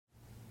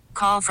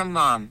call from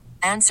mom.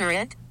 Answer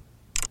it.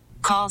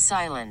 Call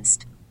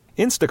silenced.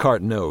 Instacart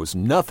knows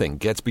nothing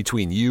gets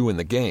between you and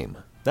the game.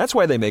 That's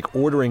why they make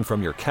ordering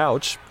from your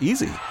couch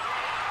easy.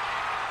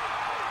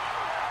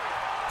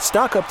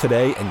 Stock up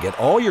today and get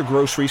all your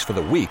groceries for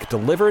the week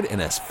delivered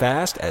in as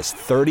fast as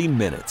 30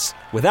 minutes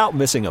without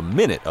missing a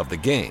minute of the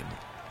game.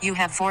 You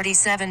have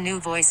 47 new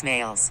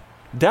voicemails.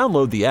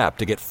 Download the app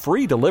to get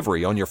free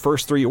delivery on your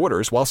first 3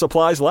 orders while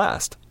supplies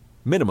last.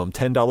 Minimum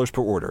 $10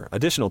 per order.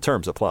 Additional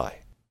terms apply.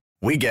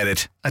 We get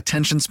it.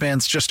 Attention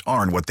spans just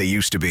aren't what they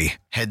used to be.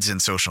 Heads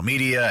in social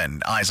media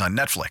and eyes on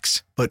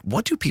Netflix. But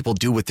what do people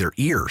do with their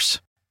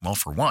ears? Well,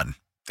 for one,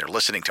 they're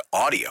listening to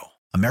audio.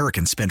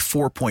 Americans spend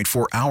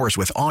 4.4 hours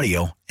with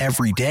audio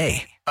every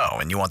day. Oh,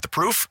 and you want the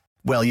proof?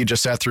 Well, you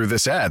just sat through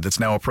this ad that's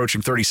now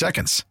approaching 30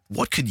 seconds.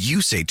 What could you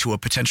say to a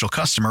potential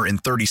customer in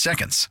 30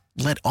 seconds?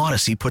 Let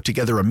Odyssey put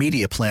together a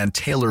media plan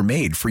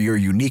tailor-made for your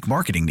unique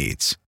marketing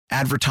needs.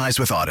 Advertise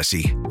with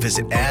Odyssey.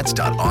 Visit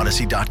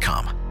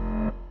ads.odyssey.com.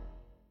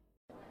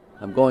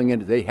 I'm going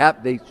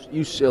into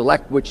you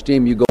select which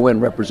team you go in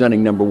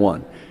representing number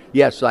one.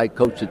 Yes, I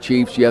coach the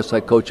Chiefs. Yes, I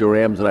coach the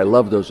Rams, and I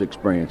love those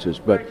experiences.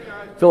 But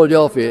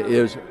Philadelphia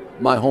is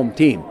my home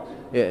team.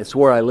 It's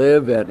where I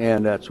live,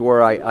 and that's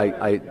where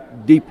I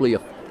deeply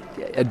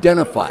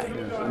identify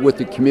with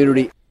the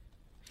community.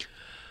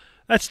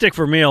 That's Dick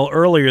Vermeil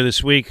earlier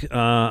this week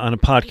on a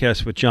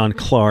podcast with John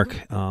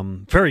Clark.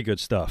 Very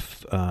good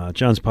stuff.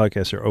 John's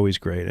podcasts are always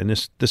great, and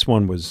this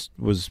one was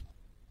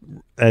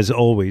as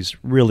always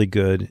really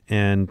good.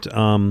 And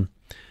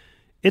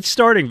it's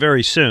starting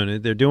very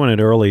soon. They're doing it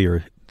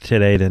earlier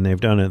today than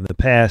they've done it in the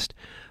past.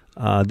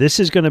 This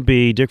is going to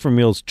be Dick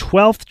Vermeil's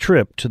 12th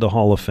trip to the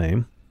Hall of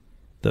Fame.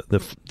 The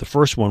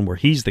first one where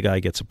he's the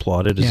guy gets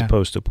applauded as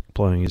opposed to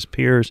applauding his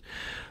peers.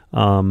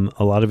 A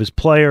lot of his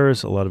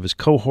players, a lot of his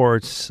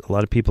cohorts, a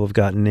lot of people have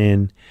gotten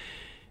in.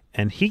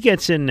 And he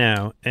gets in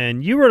now.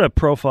 And you wrote a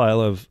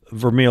profile of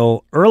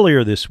Vermeil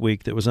earlier this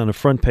week that was on the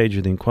front page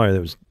of the Inquirer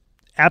that was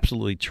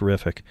absolutely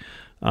terrific.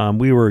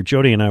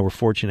 Jody and I were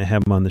fortunate to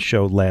have him on the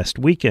show last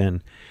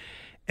weekend.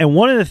 And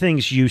one of the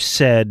things you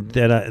said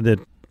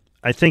that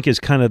I think is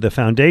kind of the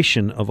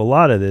foundation of a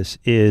lot of this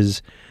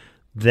is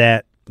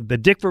that the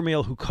Dick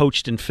Vermeil who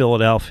coached in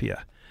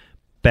Philadelphia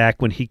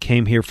back when he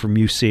came here from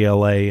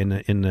UCLA in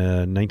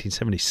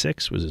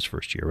 1976 was his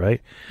first year,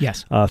 right?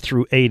 Yes.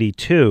 Through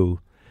 82,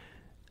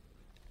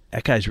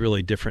 that guy's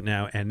really different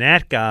now. And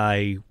that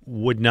guy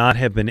would not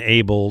have been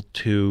able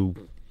to,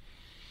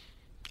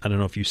 I don't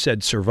know if you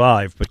said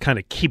survive, but kind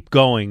of keep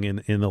going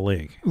in the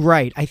league.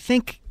 Right. I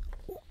think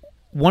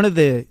one of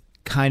the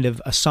kind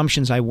of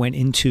assumptions I went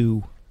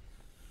into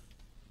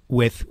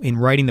in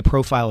writing the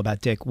profile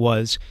about Dick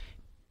was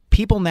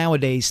people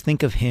nowadays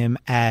think of him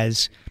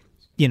as,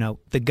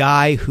 the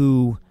guy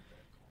who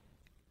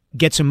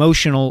gets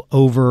emotional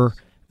over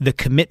the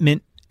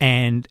commitment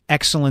and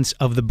excellence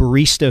of the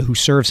barista who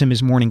serves him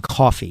his morning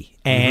coffee,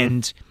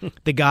 and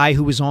the guy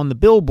who was on the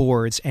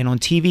billboards and on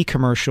TV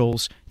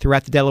commercials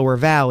throughout the Delaware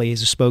Valley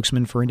as a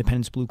spokesman for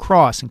Independence Blue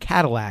Cross and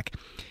Cadillac.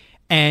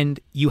 And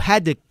you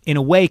had to, in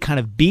a way, kind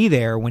of be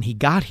there when he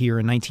got here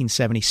in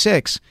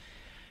 1976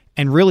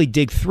 and really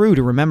dig through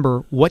to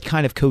remember what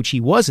kind of coach he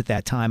was at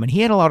that time. And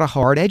he had a lot of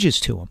hard edges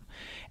to him.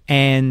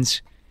 And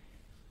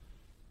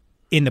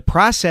in the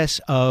process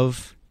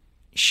of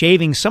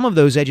shaving some of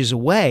those edges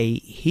away,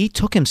 he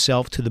took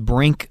himself to the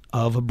brink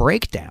of a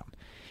breakdown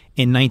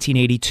in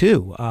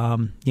 1982.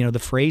 The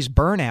phrase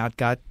burnout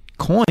got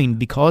coined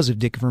because of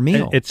Dick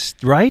Vermeil. It's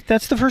right.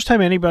 That's the first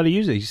time anybody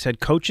used it. He said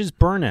coaches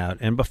burnout.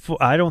 And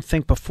I don't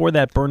think before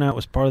that burnout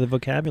was part of the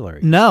vocabulary.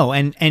 No.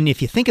 And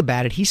if you think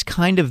about it, he's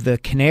kind of the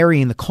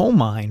canary in the coal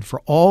mine for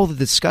all the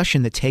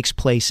discussion that takes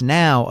place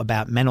now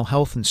about mental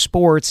health in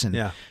sports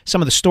and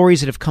some of the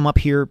stories that have come up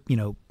here.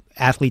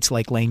 Athletes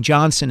like Lane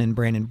Johnson and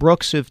Brandon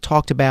Brooks have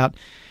talked about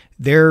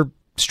their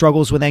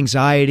struggles with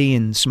anxiety,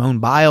 and Simone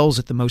Biles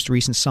at the most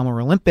recent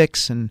Summer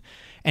Olympics. And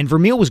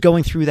Vermeil was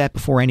going through that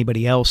before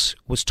anybody else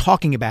was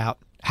talking about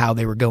how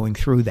they were going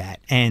through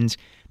that. And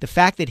the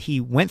fact that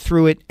he went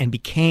through it and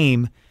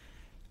became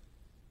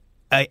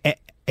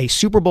a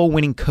Super Bowl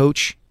winning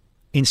coach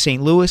in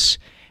St. Louis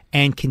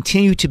and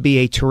continued to be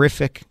a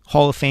terrific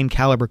Hall of Fame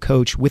caliber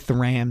coach with the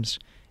Rams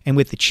and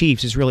with the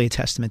Chiefs is really a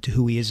testament to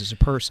who he is as a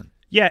person.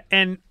 Yeah,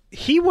 and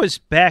he was,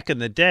 back in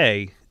the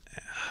day,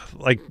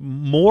 like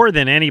more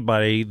than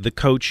anybody, the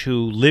coach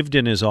who lived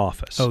in his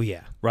office. Oh,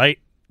 yeah. Right?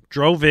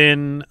 Drove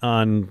in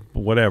on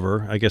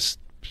whatever, I guess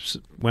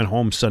went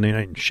home Sunday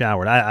night and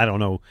showered. I don't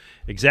know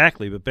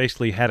exactly, but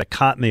basically had a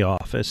cot in the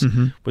office,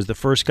 was the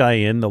first guy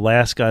in, the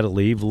last guy to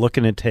leave,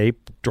 looking at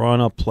tape,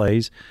 drawing up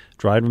plays,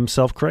 driving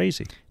himself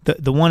crazy.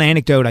 The one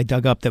anecdote I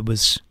dug up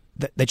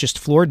that just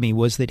floored me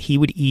was that he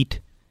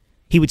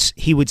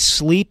would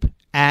sleep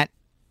at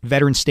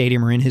Veterans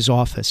Stadium or in his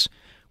office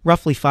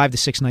roughly 5 to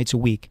 6 nights a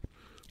week.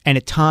 And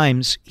at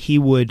times he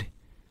would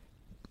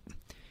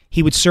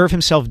serve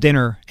himself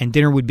dinner, and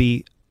dinner would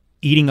be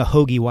eating a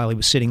hoagie while he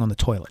was sitting on the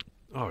toilet.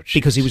 Oh,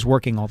 because he was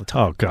working all the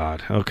time. Oh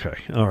God. Okay.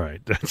 All right.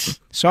 That's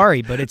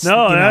Sorry, but it's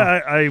no. you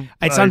know,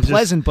 it's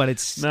unpleasant, but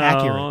it's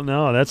accurate.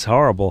 No, that's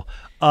horrible.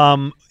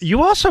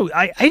 You also,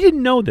 I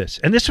didn't know this,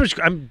 and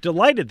I'm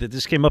delighted that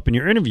this came up in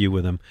your interview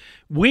with him.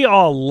 We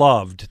all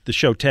loved the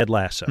show Ted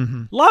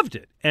Lasso, loved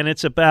it, and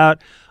it's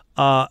about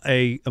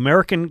a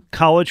American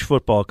college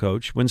football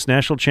coach, wins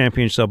national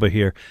championship over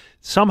here,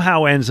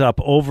 somehow ends up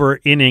over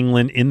in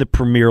England in the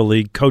Premier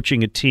League,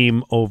 coaching a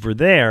team over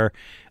there,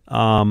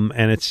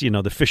 and it's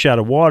the fish out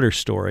of water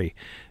story.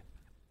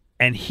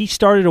 And he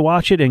started to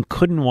watch it and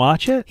couldn't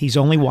watch it. He's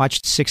only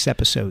watched 6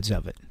 episodes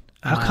of it.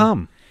 How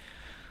come?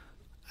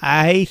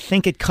 I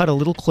think it cut a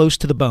little close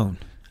to the bone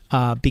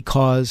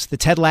because the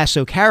Ted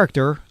Lasso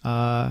character,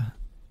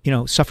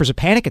 suffers a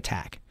panic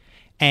attack,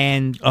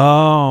 and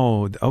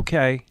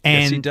okay,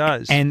 yes, he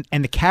does. And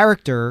the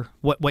character,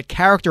 what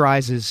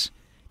characterizes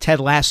Ted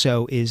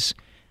Lasso is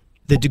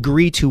the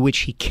degree to which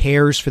he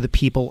cares for the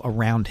people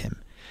around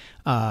him.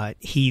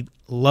 He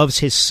loves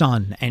his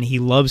son, and he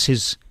loves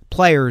his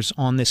players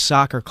on this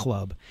soccer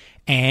club,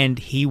 and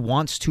he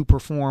wants to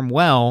perform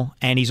well,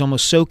 and he's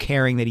almost so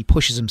caring that he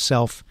pushes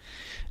himself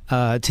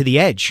to the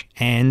edge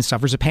and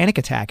suffers a panic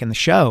attack in the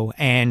show.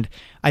 And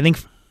I think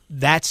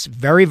that's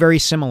very, very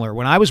similar.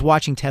 When I was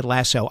watching Ted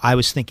Lasso, I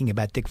was thinking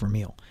about Dick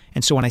Vermeil.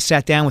 And so when I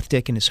sat down with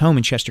Dick in his home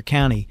in Chester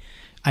County,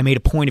 I made a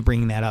point of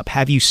bringing that up.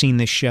 Have you seen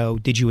this show?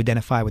 Did you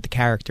identify with the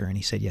character? And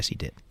he said, yes, he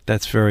did.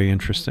 That's very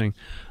interesting.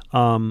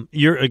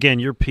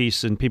 Your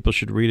piece, and people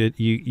should read it,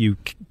 you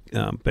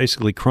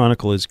basically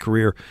chronicle his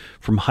career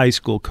from high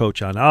school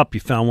coach on up.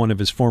 You found one of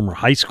his former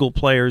high school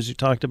players who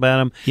talked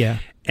about him. Yeah.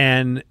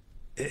 And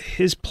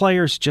his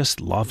players just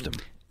loved him.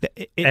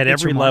 At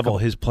every remarkable. level,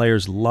 his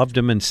players loved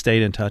him and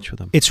stayed in touch with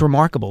him. It's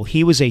remarkable.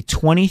 He was a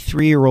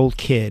 23-year-old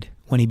kid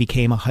when he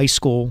became a head high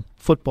school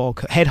football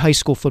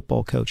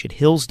coach at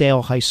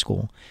Hillsdale High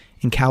School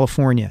in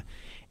California.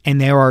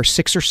 And there are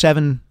 6 or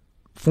 7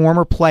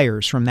 former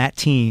players from that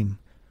team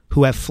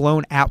who have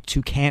flown out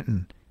to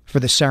Canton for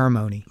the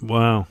ceremony.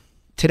 Wow.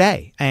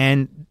 Today.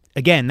 And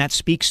again, that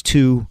speaks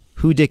to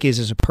who Dick is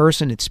as a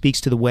person. It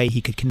speaks to the way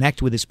he could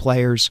connect with his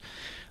players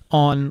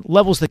on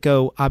levels that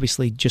go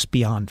obviously just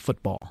beyond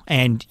football.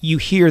 And you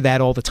hear that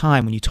all the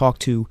time when you talk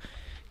to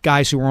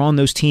guys who were on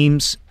those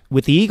teams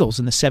with the Eagles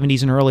in the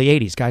 70s and early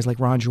 80s, guys like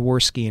Ron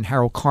Jaworski and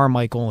Harold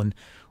Carmichael and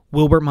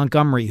Wilbert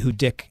Montgomery, who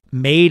Dick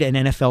made an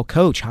NFL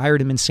coach,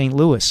 hired him in St.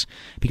 Louis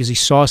because he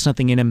saw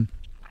something in him,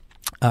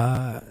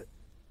 an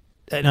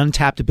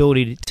untapped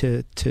ability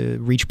to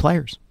reach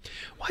players.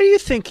 Why do you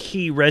think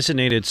he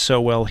resonated so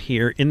well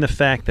here in the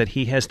fact that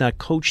he has not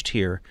coached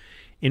here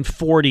in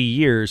 40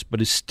 years, but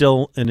is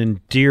still an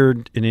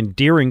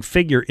endearing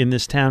figure in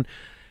this town?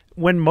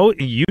 When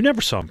you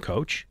never saw him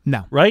coach,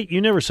 no, right?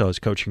 You never saw his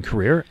coaching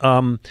career. I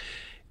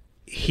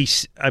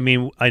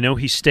know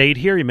he stayed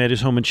here. He made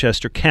his home in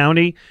Chester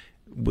County.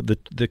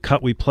 The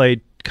cut we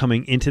played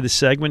coming into the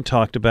segment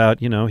talked about,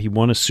 he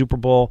won a Super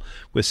Bowl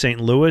with St.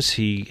 Louis.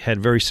 He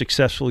had very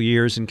successful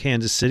years in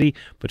Kansas City,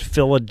 but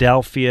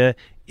Philadelphia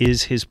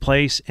is his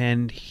place,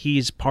 and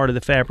he's part of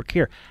the fabric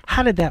here.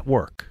 How did that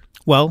work?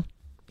 Well,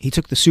 he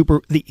took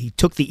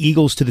the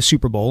Eagles to the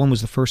Super Bowl and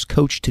was the first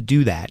coach to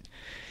do that.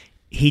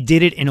 He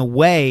did it in a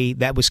way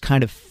that was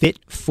kind of fit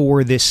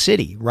for this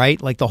city,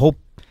 right? Like the whole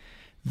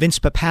Vince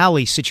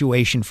Papale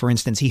situation, for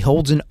instance, he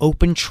holds an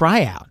open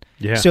tryout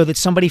so that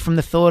somebody from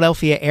the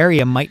Philadelphia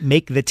area might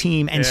make the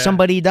team, and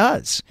somebody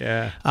does.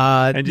 Yeah,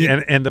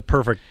 and the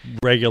perfect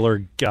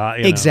regular guy.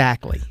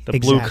 Exactly. The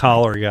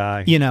blue-collar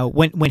guy.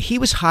 When he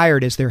was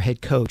hired as their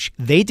head coach,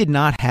 they did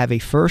not have a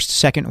first,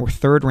 second, or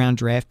third-round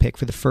draft pick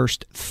for the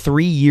first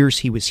 3 years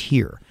he was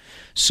here.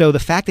 So the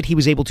fact that he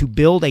was able to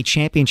build a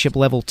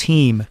championship-level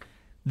team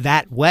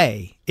that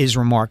way is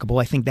remarkable.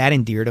 I think that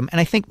endeared him.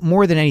 And I think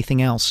more than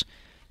anything else,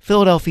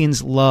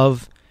 Philadelphians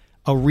love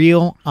a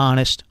real,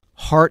 honest,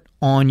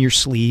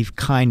 heart-on-your-sleeve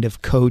kind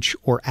of coach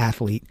or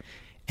athlete.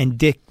 And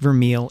Dick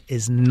Vermeil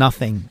is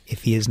nothing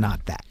if he is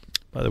not that.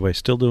 By the way,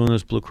 still doing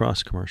those Blue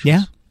Cross commercials.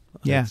 Yeah.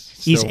 Yeah.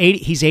 He's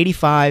 80.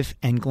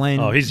 And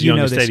Glenn, he's the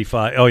youngest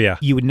 85. Oh, yeah.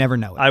 You would never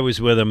know it. I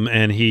was with him,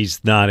 and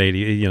he's not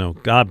 80.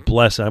 God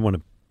bless. I want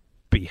to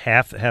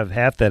have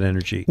half that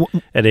energy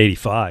at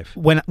 85.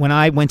 When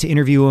I went to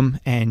interview him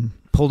and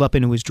pulled up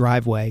into his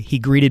driveway, he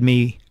greeted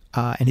me,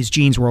 and his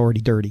jeans were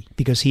already dirty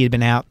because he had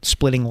been out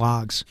splitting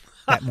logs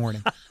that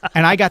morning.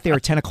 And I got there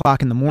at 10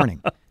 o'clock in the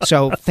morning.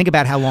 So think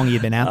about how long he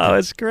had been out there. Oh,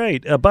 that's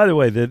great. By the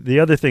way, the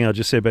other thing I'll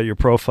just say about your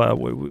profile,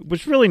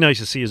 was really nice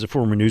to see as a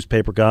former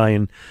newspaper guy,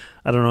 and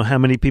I don't know how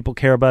many people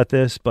care about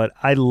this, but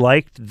I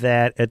liked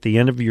that at the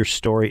end of your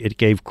story, it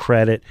gave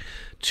credit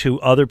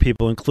to other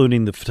people,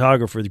 including the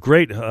photographer, the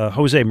great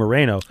Jose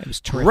Moreno. It was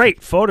terrific.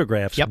 Great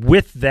photographs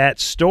with that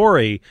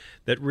story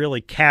that really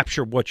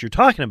captured what you're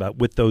talking about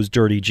with those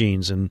dirty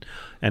jeans and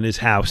his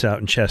house out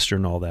in Chester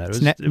and all that.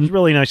 It was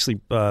really nicely,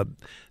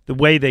 the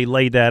way they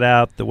laid that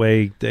out, the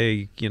way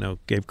they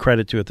gave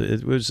credit to it.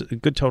 It was a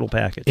good total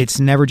package. It's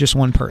never just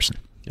one person.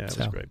 Yeah, that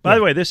was great. By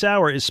the way, this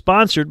hour is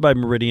sponsored by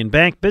Meridian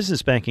Bank,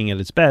 business banking at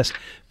its best.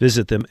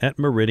 Visit them at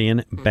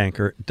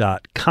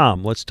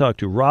meridianbanker.com. Let's talk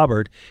to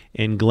Robert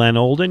in Glen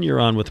Olden. You're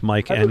on with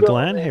Mike and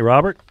Glenn. Hey,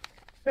 Robert.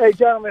 Hey,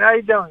 gentlemen. How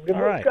you doing? Good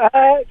All right.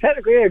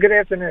 Technically, yeah, good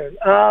afternoon.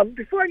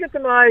 Before I get to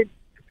my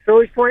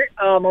Phillies point,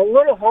 I'm a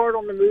little hard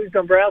on the moves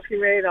Dombrowski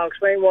made, and I'll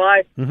explain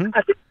why. Mm-hmm.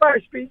 I think if I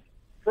speak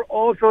for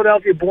all of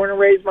Philadelphia, born and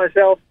raised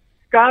myself,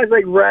 guys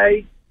like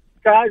Ray,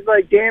 guys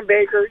like Dan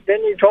Baker,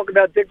 then you talk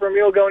about Dick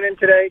Vermeil going in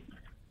today.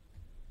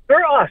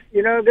 They're us.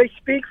 They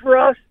speak for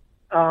us.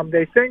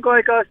 They think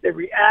like us. They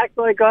react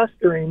like us.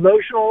 They're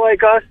emotional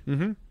like us.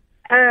 Mm-hmm.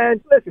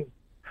 And listen,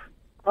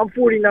 I'm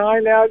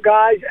 49 now,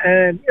 guys,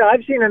 and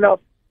I've seen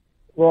enough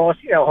loss,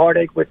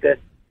 heartache with the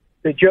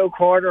Joe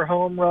Carter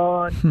home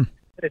run,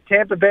 the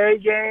Tampa Bay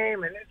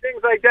game, and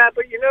things like that.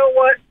 But you know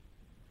what?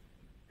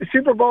 The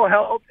Super Bowl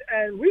helped,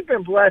 and we've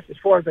been blessed as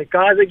far as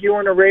guys like you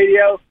on the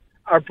radio,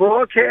 our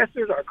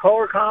broadcasters, our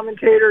color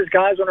commentators,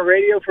 guys on the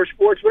radio for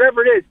sports,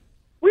 whatever it is.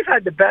 We've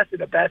had the best of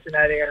the best in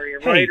that area.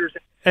 Hey, Raiders.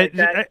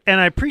 and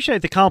I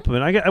appreciate the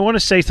compliment. I want to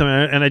say something,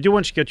 and I do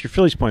want you to get your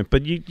Phillies point,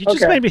 but you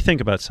just made me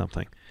think about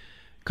something.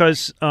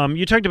 Because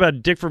you talked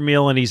about Dick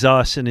Vermeil and he's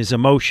us and his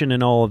emotion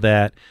and all of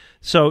that.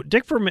 So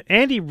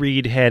Andy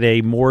Reid had a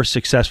more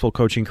successful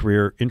coaching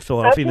career in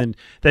Philadelphia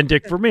than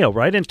Dick Vermeil,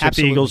 right? And took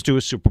the Eagles to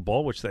a Super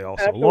Bowl, which they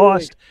also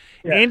lost.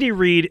 Yeah. Andy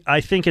Reid,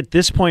 I think at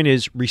this point,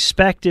 is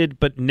respected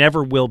but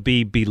never will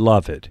be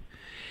beloved.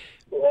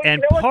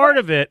 And part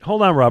of it,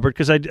 hold on, Robert,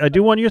 because I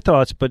do want your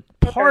thoughts, but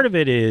part of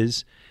it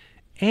is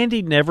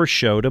Andy never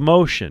showed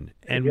emotion,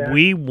 and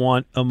we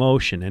want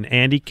emotion. And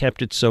Andy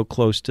kept it so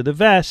close to the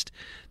vest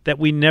that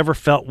we never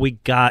felt we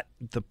got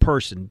the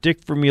person.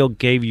 Dick Vermeil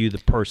gave you the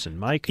person.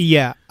 Mike?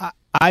 Yeah,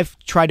 I've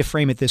tried to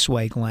frame it this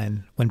way,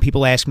 Glenn, when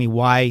people ask me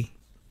why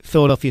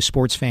Philadelphia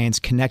sports fans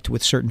connect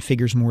with certain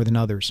figures more than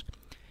others.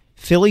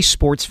 Philly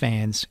sports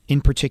fans,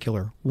 in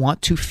particular,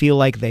 want to feel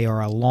like they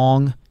are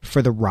along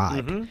for the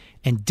ride. Mm-hmm.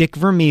 And Dick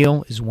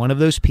Vermeil is one of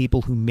those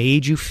people who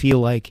made you feel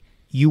like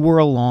you were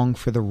along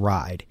for the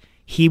ride.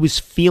 He was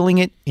feeling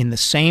it in the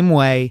same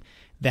way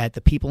that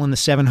the people in the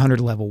 700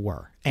 level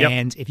were. Yep.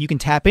 And if you can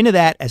tap into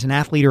that as an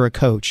athlete or a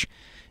coach,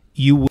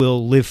 you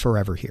will live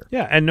forever here.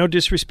 Yeah, and no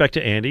disrespect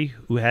to Andy,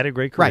 who had a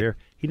great career. Right.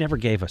 He never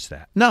gave us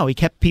that. No, he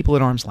kept people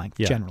at arm's length,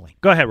 generally.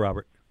 Go ahead,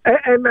 Robert.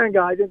 Amen,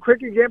 guys. And a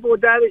quick example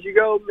with that is you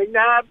go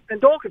McNabb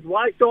and Dawkins.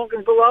 Why is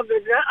Dawkins beloved?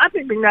 I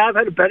think McNabb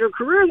had a better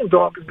career than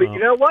Dawkins, but you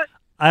know what?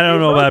 I don't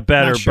know about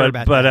better,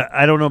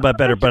 I don't know about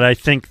better, but I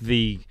think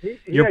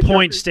your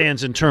point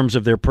stands in terms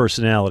of their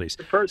personalities.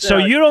 So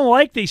you don't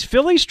like these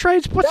Phillies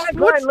trades? What?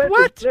 Listen, I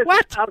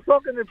was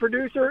talking to the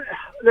producer.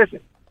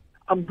 Listen,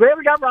 I'm glad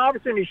we got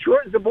Robertson. He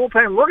shortens the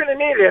bullpen. We're going to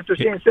need it after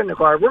seeing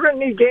Syndergaard. We're going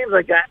to need games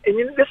like that. And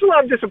this is why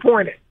I'm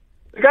disappointed.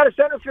 We got a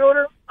center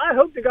fielder. I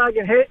hope the guy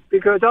can hit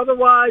because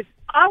otherwise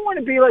I want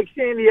to be like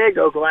San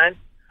Diego, Glenn.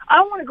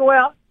 I want to go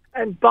out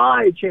and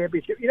buy a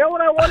championship. You know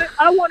what I want?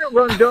 I want to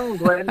Rondon,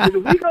 Glenn. Because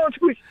if we go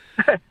into it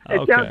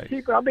sounds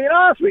cheap, I'm being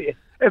honest with you.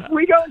 If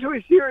we go into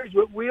a series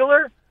with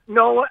Wheeler,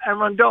 Noah, and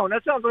Rondon,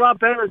 that sounds a lot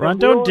better.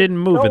 Rondon didn't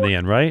move in the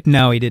end, right?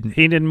 No, he didn't.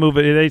 He didn't move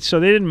it. So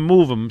they didn't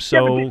move him.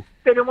 So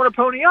they didn't want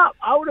to pony up.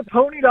 I would have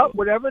ponied up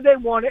whatever they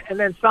wanted and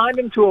then signed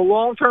him to a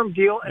long-term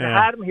deal and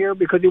had him here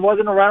because he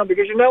wasn't around.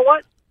 Because you know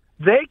what?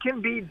 They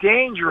can be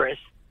dangerous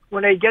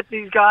when they get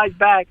these guys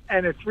back,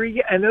 and those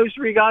three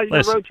guys in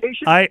the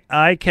rotation.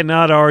 I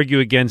cannot argue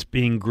against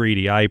being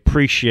greedy. I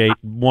appreciate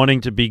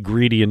wanting to be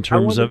greedy in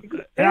terms of.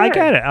 I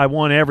get it. I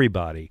want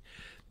everybody.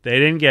 They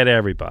didn't get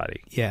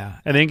everybody. Yeah,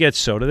 and they didn't get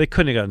Soto. They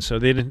couldn't have gotten Soto.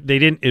 They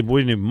didn't. It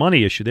wasn't a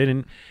money issue. They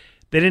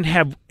didn't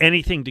have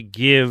anything to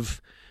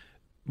give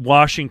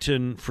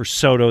Washington for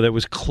Soto that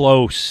was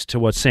close to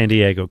what San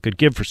Diego could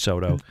give for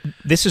Soto.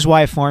 This is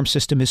why a farm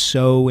system is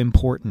so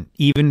important,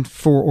 even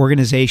for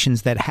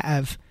organizations that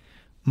have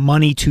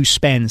money to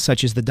spend,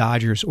 such as the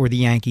Dodgers or the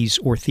Yankees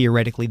or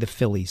theoretically the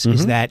Phillies,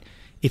 is that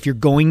if you're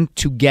going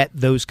to get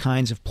those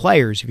kinds of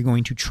players, if you're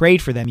going to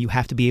trade for them, you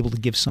have to be able to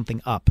give something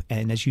up.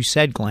 And as you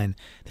said, Glenn,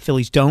 the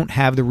Phillies don't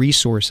have the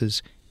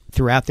resources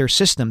throughout their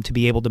system to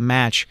be able to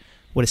match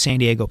what a San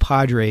Diego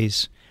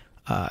Padres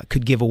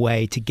could give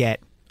away to get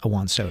a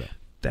Juan Soto.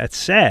 That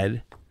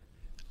said,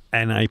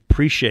 and I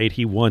appreciate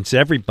he wants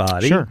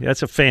everybody. Sure.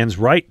 That's a fan's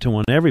right to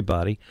want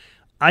everybody.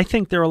 I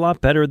think they're a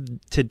lot better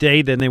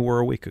today than they were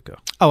a week ago.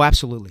 Oh,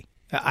 absolutely.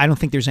 I don't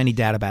think there's any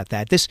doubt about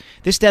that.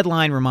 This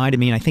deadline reminded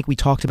me, and I think we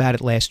talked about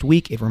it last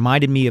week, it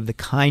reminded me of the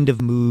kind of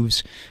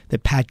moves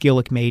that Pat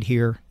Gillick made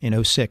here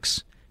in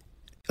 06,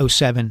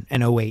 07,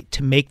 and 08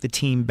 to make the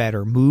team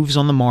better. Moves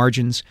on the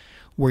margins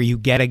where you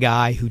get a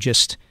guy who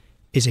just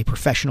is a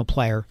professional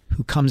player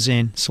who comes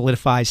in,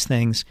 solidifies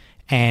things,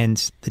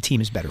 and the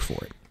team is better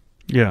for it.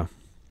 Yeah.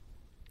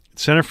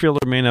 Center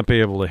fielder may not be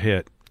able to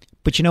hit.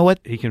 But you know what?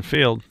 He can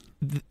field.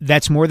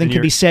 That's more than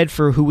could be said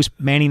for who was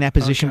manning that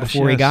position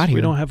before he got here.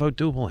 We don't have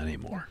Odubel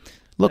anymore.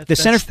 Look, the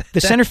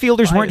center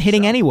fielders weren't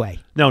hitting anyway.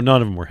 No,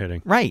 none of them were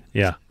hitting. Right.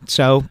 Yeah.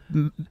 So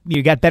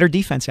you got better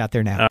defense out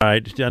there now. All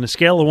right. On a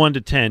scale of 1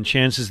 to 10,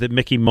 chances that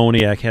Mickey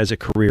Moniak has a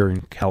career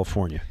in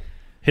California.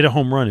 Hit a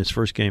home run his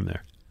first game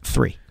there.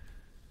 3.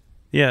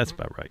 Yeah, that's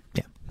about right.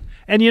 Yeah.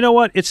 And you know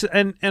what? It's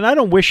and I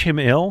don't wish him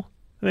ill.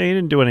 I mean, he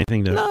didn't do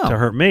anything to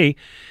hurt me.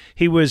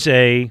 He was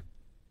a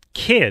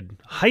kid,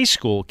 high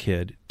school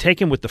kid,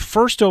 taken with the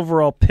first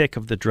overall pick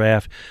of the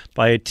draft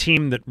by a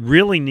team that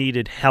really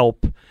needed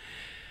help,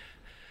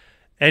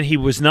 and he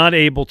was not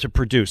able to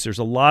produce. There's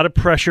a lot of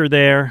pressure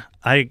there.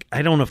 I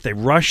don't know if they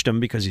rushed him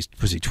because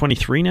was he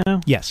 23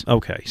 now? Yes.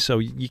 Okay, so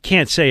you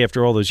can't say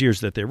after all those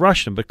years that they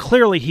rushed him, but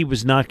clearly he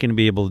was not going to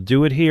be able to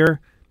do it here.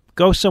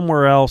 Go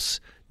somewhere else.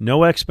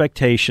 No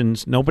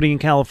expectations. Nobody in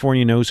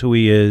California knows who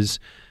he is.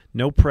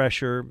 No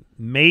pressure.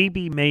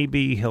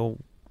 Maybe he'll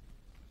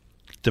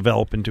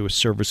develop into a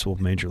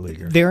serviceable major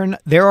leaguer.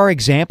 There are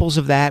examples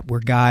of that where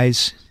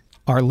guys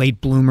are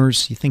late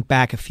bloomers. You think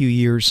back a few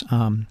years,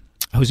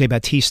 Jose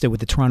Bautista with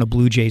the Toronto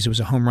Blue Jays, who was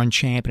a home run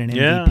champ and an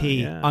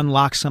MVP,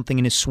 unlocks something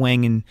in his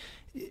swing and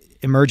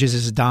emerges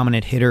as a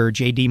dominant hitter.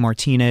 J.D.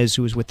 Martinez,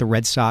 who was with the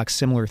Red Sox,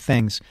 similar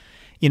things.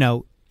 You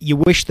know, you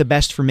wish the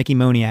best for Mickey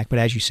Moniak, but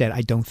as you said,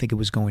 I don't think it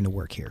was going to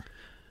work here.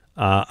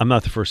 I'm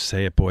not the first to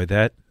say it, boy.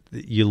 That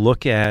you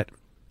look at,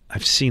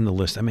 I've seen the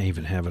list. I may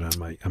even have it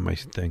on my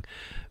thing.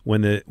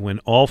 When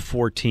all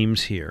 4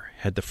 teams here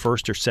had the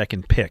first or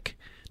second pick,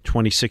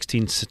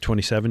 2016,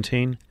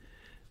 2017,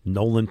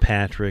 Nolan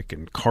Patrick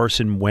and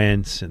Carson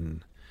Wentz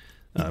and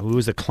who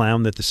was the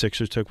clown that the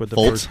Sixers took with the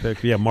first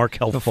pick? Yeah,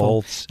 Markelle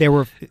Fultz. They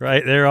were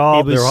right. They're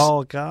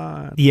all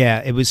gone.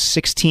 Yeah, it was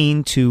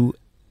 16 to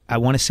I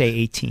want to say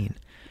 18,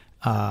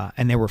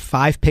 and there were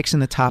 5 picks in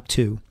the top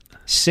 2,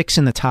 6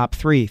 in the top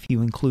 3 if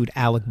you include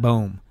Alec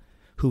Boehm.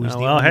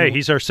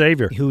 He's our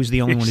savior. Who's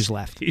the only one who's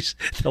left. He's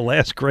the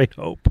last great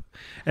hope.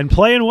 And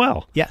playing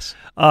well. Yes.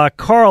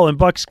 Carl in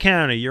Bucks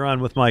County, you're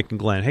on with Mike and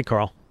Glenn. Hey,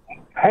 Carl.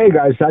 Hey,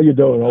 guys. How you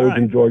doing? Always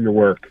enjoy your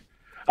work.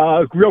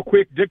 Real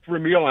quick, Dick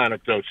Vermeil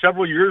anecdote.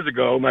 Several years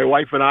ago, my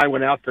wife and I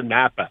went out to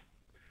Napa.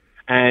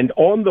 And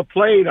on the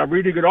plane, I'm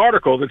reading an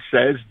article that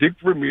says Dick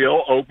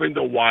Vermeil opened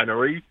a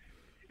winery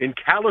in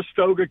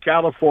Calistoga,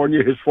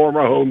 California, his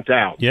former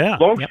hometown. Yeah.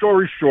 Long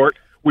story short,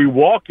 we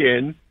walk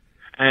in,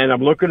 and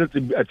I'm looking at the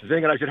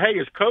thing, and I said, hey,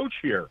 is Coach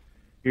here?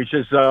 He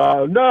says,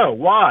 no,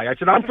 why? I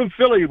said, I'm from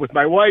Philly with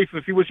my wife.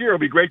 If he was here, it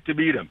would be great to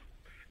meet him.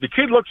 The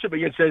kid looks at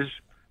me and says,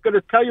 going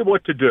to tell you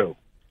what to do.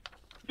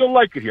 Don't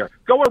like it here.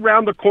 Go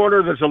around the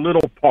corner, there's a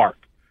little park.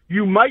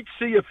 You might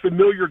see a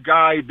familiar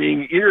guy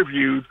being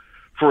interviewed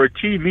for a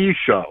TV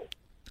show.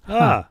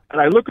 And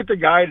I look at the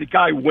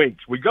guy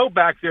winks. We go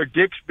back there,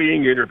 Dick's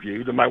being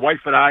interviewed, and my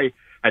wife and I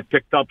had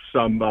picked up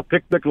some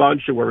picnic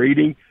lunch, and we're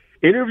eating.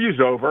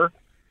 Interview's over.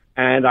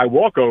 And I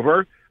walk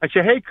over. I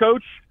say, hey,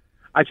 Coach.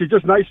 I said,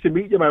 just nice to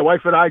meet you. My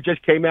wife and I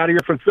just came out of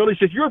here from Philly.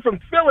 She says, you're from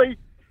Philly?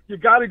 You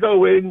got to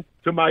go in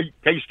to my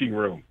tasting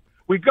room.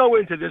 We go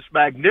into this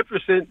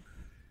magnificent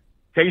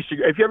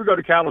tasting. If you ever go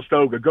to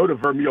Calistoga, go to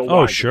Vermeil Wine.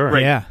 Oh, sure.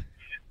 Yeah.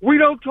 We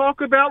don't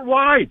talk about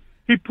wine.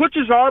 He puts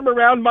his arm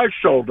around my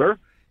shoulder,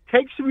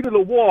 takes me to the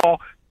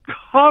wall,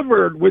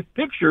 covered with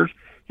pictures.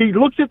 He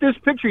looks at this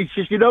picture. He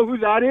says, you know who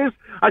that is?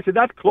 I said,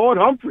 that's Claude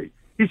Humphrey.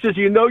 He says,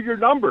 you know your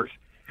numbers.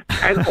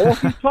 And all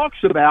he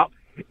talks about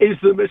is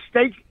the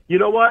mistake. You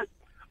know what?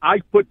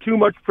 I put too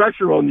much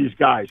pressure on these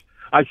guys.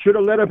 I should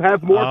have let him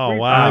have more free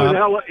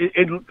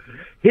time.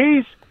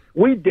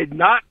 We did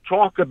not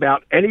talk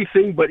about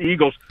anything but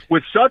Eagles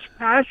with such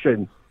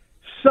passion.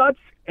 Such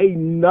a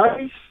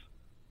nice,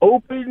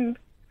 open,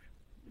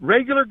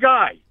 regular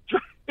guy.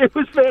 It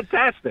was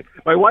fantastic.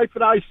 My wife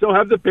and I still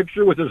have the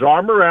picture with his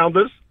arm around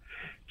us.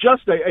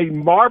 Just a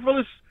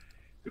marvelous,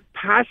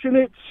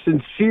 passionate,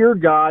 sincere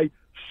guy.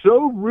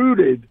 So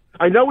rooted.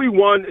 I know he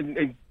won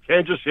in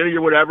Kansas City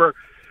or whatever,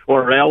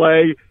 or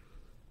L.A.,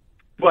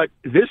 but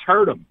this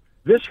hurt him.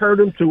 This hurt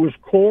him to his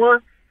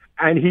core,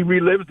 and he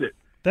relived it.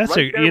 That's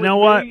you know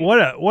what?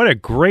 What a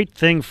great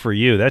thing for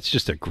you. That's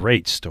just a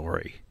great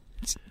story.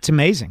 It's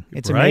amazing.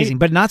 It's right? amazing,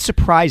 but not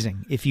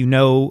surprising if you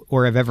know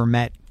or have ever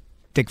met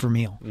Dick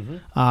Vermeil.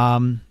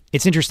 Mm-hmm.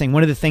 It's interesting.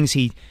 One of the things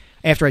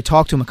after I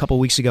talked to him a couple of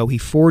weeks ago, he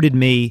forwarded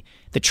me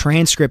the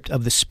transcript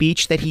of the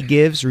speech that he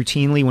gives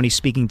routinely when he's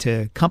speaking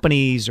to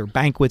companies or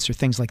banquets or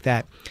things like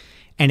that.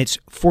 And it's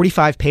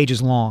 45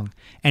 pages long,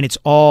 and it's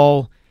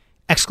all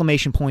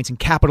exclamation points and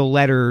capital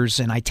letters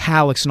and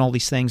italics and all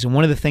these things. And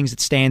one of the things that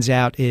stands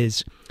out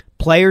is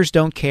players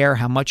don't care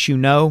how much you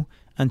know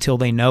until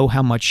they know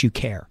how much you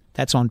care.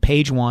 That's on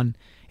page 1.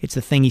 It's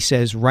the thing he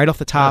says right off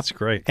the top. That's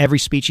great. Every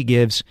speech he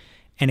gives.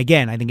 And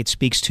again, I think it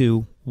speaks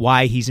to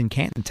why he's in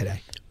Canton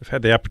today. We've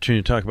had the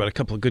opportunity to talk about a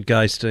couple of good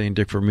guys today in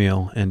Dick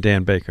Vermeil and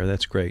Dan Baker.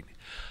 That's great.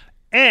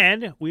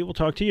 And we will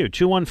talk to you.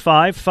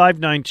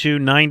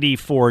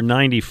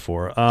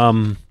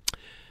 215-592-9494.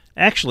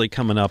 Actually,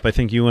 coming up, I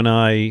think you and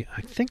I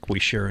think we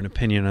share an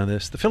opinion on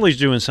this. The Phillies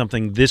doing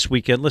something this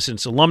weekend. Listen,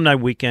 it's Alumni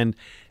Weekend.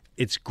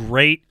 It's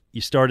great. You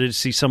started to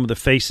see some of the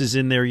faces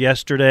in there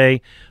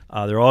yesterday.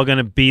 They're all going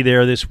to be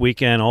there this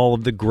weekend, all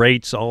of the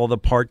greats, all of the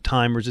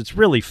part-timers. It's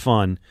really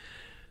fun.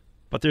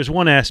 But there's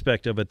one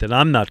aspect of it that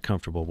I'm not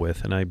comfortable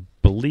with, and I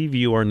believe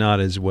you are not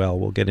as well.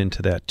 We'll get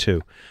into that,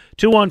 too.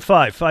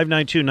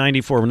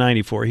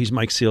 215-592-9494. He's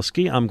Mike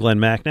Sealski. I'm Glenn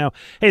Macnow.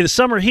 Hey, the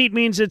summer heat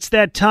means it's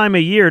that time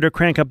of year to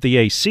crank up the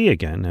AC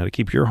again. Now, to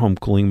keep your home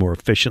cooling more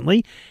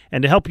efficiently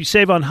and to help you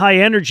save on high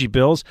energy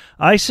bills,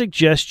 I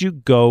suggest you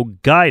go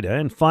Guida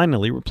and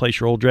finally replace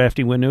your old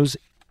drafty windows,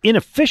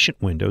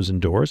 inefficient windows and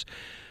doors,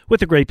 with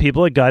the great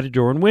people at Guida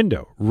Door and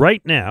Window.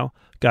 Right now,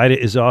 Guida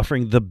is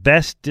offering the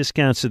best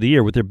discounts of the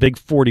year with their big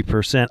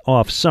 40%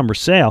 off summer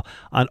sale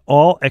on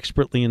all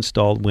expertly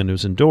installed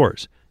windows and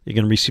doors. You're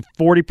going to receive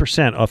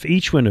 40% off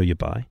each window you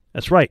buy.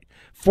 That's right,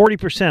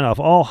 40% off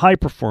all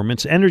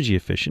high-performance,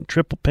 energy-efficient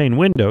triple-pane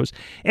windows,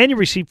 and you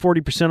receive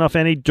 40% off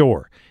any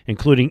door,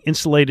 including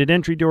insulated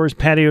entry doors,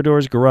 patio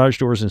doors, garage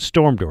doors, and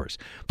storm doors.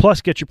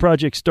 Plus, get your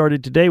project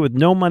started today with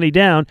no money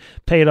down.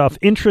 Pay it off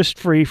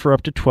interest-free for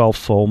up to 12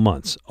 full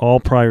months. All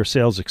prior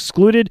sales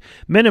excluded.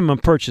 Minimum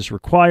purchase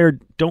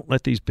required. Don't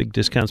let these big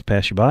discounts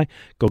pass you by.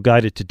 Go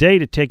Guida today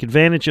to take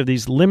advantage of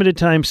these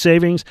limited-time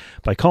savings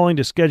by calling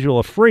to schedule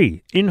a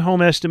free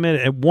in-home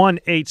estimate at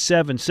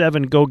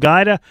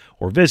 1-877-GO-GUIDA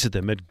or visit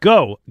them at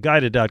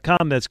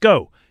GoGuida.com. That's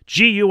go,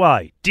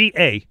 GUIDA.com.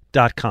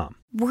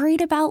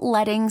 Worried about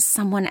letting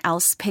someone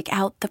else pick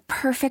out the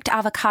perfect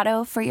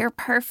avocado for your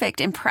perfect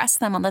impress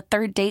them on the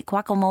third date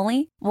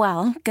guacamole?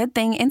 Well, good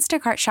thing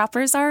Instacart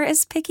shoppers are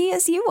as picky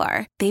as you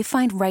are. They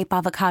find ripe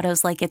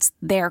avocados like it's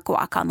their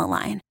guac on the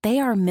line. They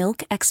are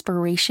milk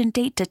expiration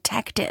date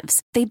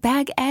detectives. They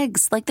bag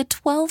eggs like the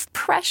 12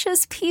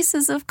 precious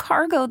pieces of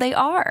cargo they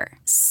are.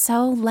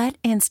 So let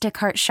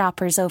Instacart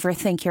shoppers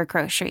overthink your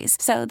groceries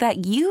so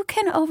that you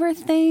can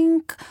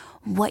overthink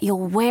what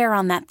you'll wear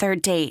on that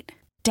third date.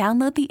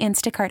 Download the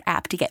Instacart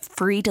app to get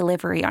free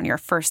delivery on your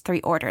first 3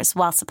 orders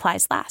while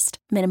supplies last.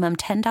 Minimum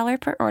 $10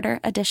 per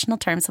order. Additional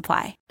terms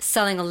apply.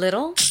 Selling a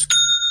little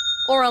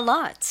or a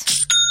lot?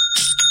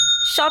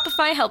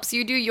 Shopify helps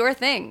you do your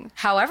thing,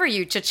 however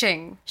you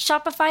cha-ching.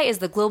 Shopify is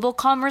the global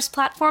commerce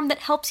platform that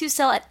helps you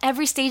sell at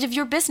every stage of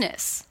your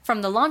business.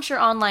 From the launch your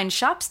online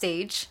shop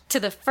stage,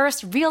 to the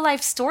first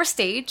real-life store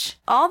stage,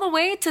 all the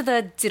way to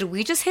the did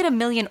we just hit 1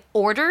 million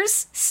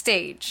orders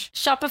stage.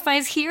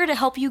 Shopify's here to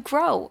help you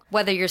grow.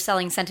 Whether you're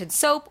selling scented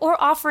soap or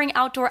offering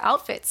outdoor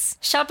outfits,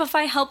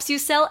 Shopify helps you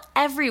sell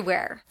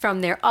everywhere.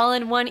 From their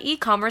all-in-one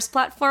e-commerce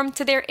platform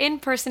to their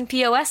in-person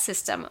POS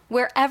system,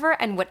 wherever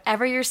and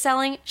whatever you're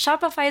selling,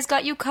 Shopify's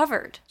got you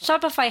covered.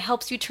 Shopify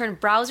helps you turn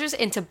browsers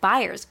into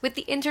buyers with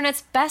the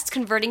internet's best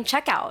converting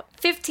checkout.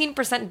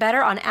 15%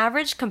 better on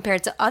average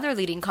compared to other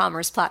leading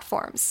commerce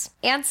platforms.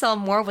 And sell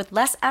more with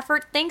less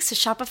effort thanks to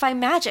Shopify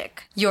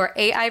Magic, your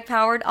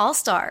AI-powered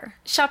all-star.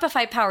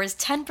 Shopify powers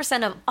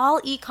 10% of all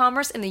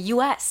e-commerce in the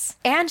U.S.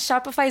 And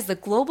Shopify is the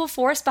global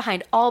force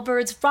behind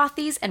Allbirds,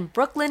 Rothy's, and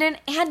Brooklinen,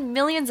 and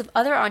millions of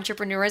other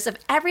entrepreneurs of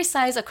every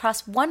size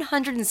across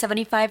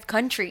 175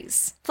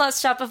 countries.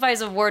 Plus,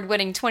 Shopify's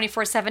award-winning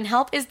 24/7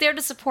 help is there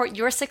to support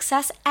your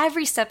success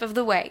every step of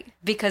the way.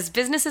 Because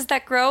businesses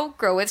that grow,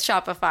 grow with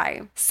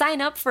Shopify.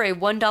 Sign up for a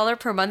 $1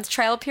 per month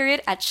trial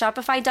period at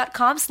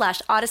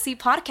shopify.com/Odyssey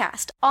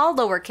Podcast, all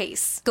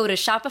lowercase. Go to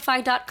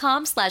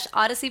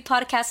shopify.com/Odyssey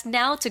Podcast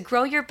now to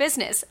grow your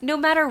business, no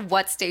matter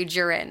what stage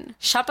you're in.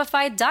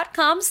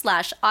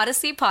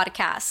 Shopify.com/Odyssey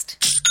Podcast.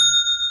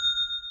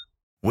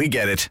 We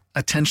get it.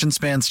 Attention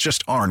spans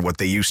just aren't what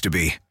they used to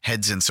be.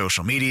 Heads in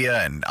social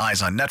media and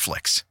eyes on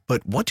Netflix.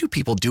 But what do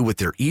people do with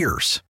their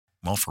ears?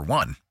 Well, for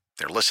one,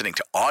 they're listening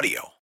to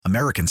audio.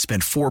 Americans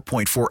spend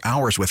 4.4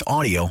 hours with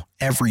audio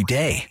every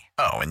day.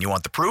 Oh, and you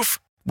want the proof?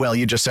 Well,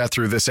 you just sat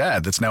through this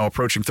ad that's now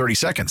approaching 30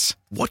 seconds.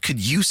 What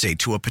could you say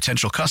to a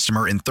potential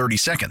customer in 30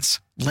 seconds?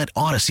 Let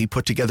Odyssey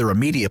put together a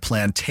media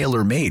plan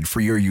tailor-made for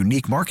your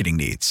unique marketing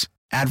needs.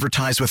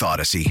 Advertise with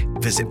Odyssey.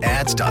 Visit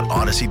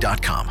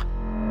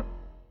ads.odyssey.com.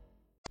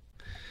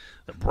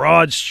 The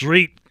Broad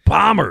Street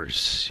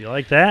Bombers. You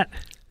like that?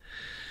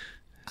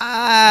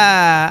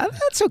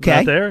 That's okay.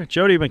 Not there.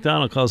 Jody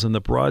McDonald calls them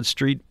the Broad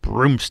Street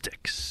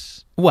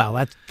Broomsticks.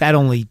 Well, that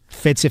only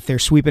fits if they're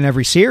sweeping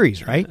every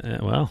series, right?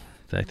 Well,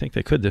 I think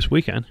they could this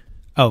weekend.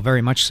 Oh,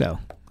 very much so.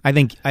 I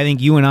think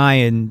you and I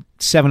and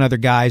 7 other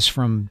guys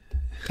from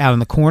out in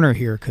the corner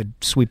here could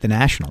sweep the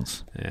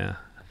Nationals. Yeah.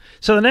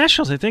 So the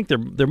Nationals, I think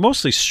they're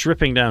mostly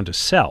stripping down to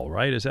sell,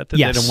 right? Is that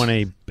yes. They don't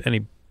want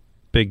any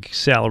big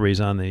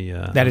salaries on the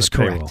that is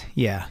correct. Payroll.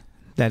 Yeah,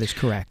 that is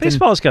correct.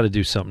 Baseball's got to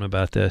do something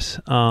about this.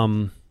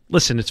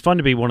 Listen, it's fun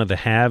to be one of the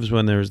haves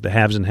when there's the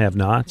haves and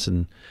have-nots,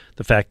 and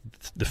the fact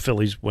the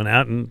Phillies went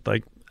out and,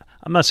 like,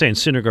 I'm not saying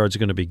Syndergaard's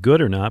going to be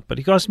good or not, but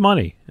he costs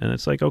money, and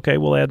it's like, okay,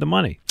 we'll add the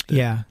money.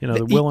 Yeah.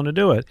 They're willing to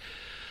do it.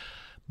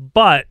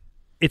 But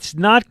it's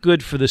not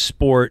good for the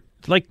sport.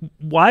 Like,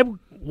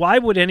 why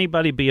would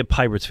anybody be a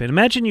Pirates fan?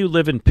 Imagine you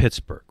live in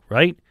Pittsburgh,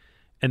 right?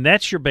 And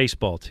that's your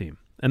baseball team,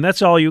 and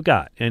that's all you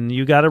got, and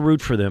you got to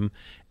root for them,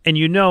 and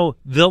you know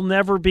they'll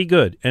never be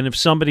good. And if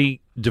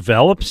somebody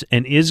develops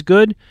and is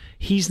good,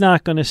 he's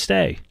not going to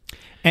stay.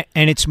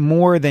 And it's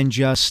more than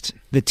just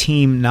the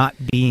team not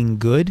being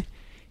good.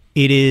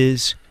 It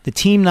is the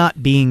team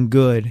not being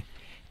good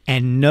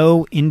and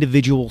no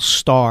individual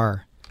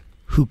star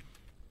who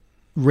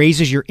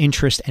raises your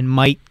interest and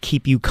might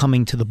keep you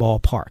coming to the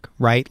ballpark,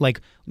 right?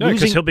 Like, no,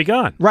 because he'll be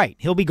gone. Right,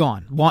 he'll be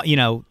gone. You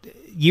know,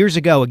 years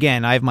ago,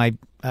 again, I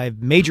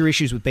have major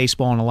issues with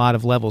baseball on a lot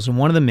of levels, and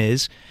one of them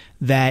is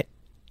that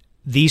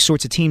these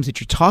sorts of teams that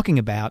you're talking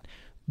about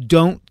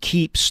don't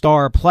keep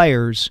star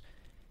players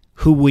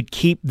who would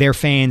keep their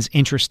fans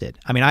interested.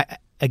 I mean,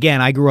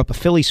 I grew up a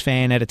Phillies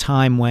fan at a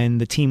time when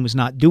the team was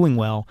not doing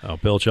well. Oh,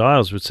 Bill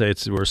Giles would say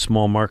we're a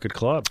small market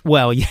club.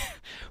 Well, yeah,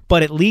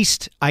 but at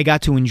least I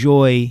got to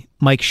enjoy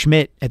Mike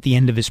Schmidt at the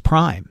end of his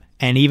prime.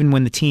 And even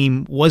when the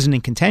team wasn't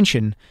in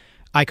contention,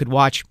 I could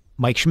watch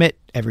Mike Schmidt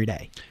every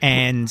day.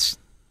 And,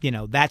 you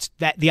know,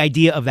 the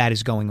idea of that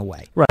is going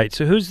away. Right.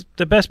 So who's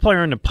the best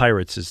player in the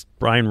Pirates? Is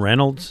Brian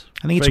Reynolds?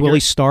 I think it's Willie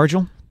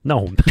Stargell.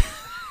 No.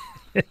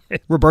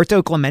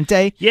 Roberto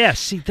Clemente? Yeah,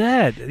 see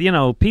that. You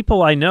know,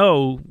 people I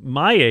know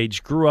my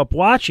age grew up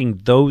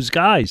watching those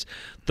guys.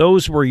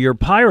 Those were your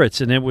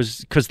Pirates, and it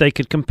was because they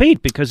could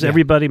compete because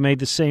everybody made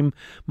the same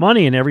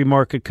money and every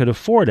market could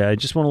afford it. I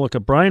just want to look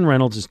up. Brian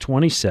Reynolds is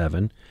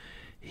 27.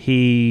 I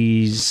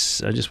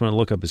just want to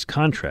look up his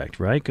contract,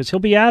 right? Because he'll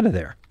be out of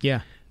there.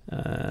 Yeah.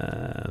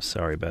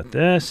 Sorry about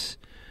this.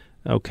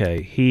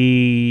 Okay,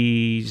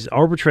 he's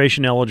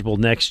arbitration eligible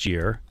next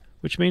year,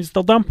 which means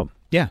they'll dump him.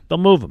 Yeah. They'll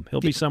move him. He'll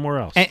be somewhere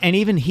else. And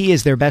even he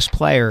is their best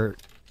player,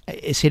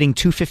 is hitting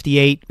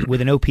 .258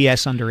 with an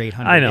OPS under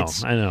 800.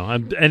 I know.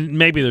 And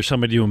maybe there's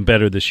somebody doing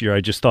better this year.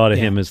 I just thought of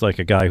him as like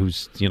a guy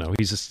who's, you know,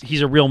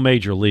 he's a real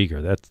major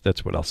leaguer.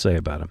 That's what I'll say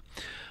about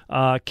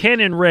him. Ken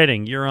in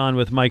Reading, you're on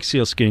with Mike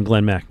Sealski and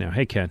Glenn Mack now.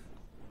 Hey, Ken.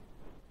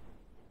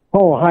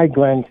 Oh, hi,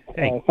 Glenn.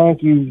 Hey.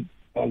 Thank you,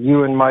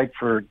 you and Mike,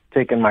 for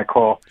taking my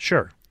call.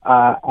 Sure.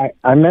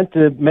 I meant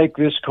to make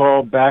this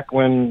call back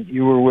when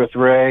you were with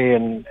Ray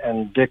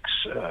and Dick's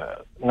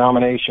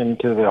nomination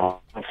to the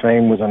Hall of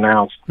Fame was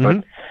announced.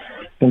 But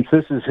since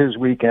this is his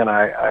weekend,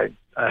 I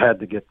had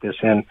to get this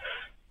in.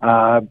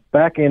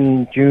 Back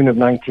in June of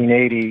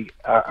 1980,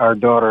 our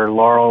daughter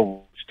Laurel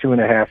was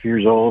 2.5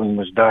 years old and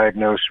was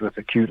diagnosed with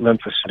acute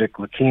lymphocytic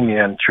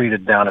leukemia and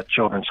treated down at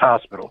Children's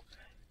Hospital.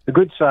 The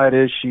good side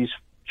is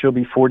she'll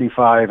be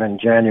 45 in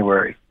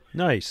January.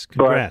 Nice.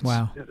 Congrats.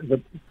 Wow.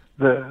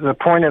 The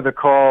point of the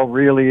call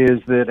really is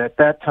that at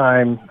that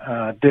time,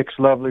 Dick's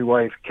lovely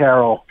wife,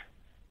 Carol,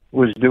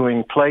 was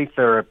doing play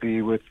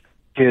therapy with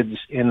kids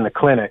in the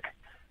clinic.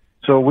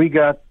 So we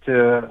got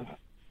to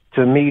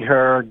meet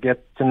her,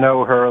 get to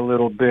know her a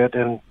little bit,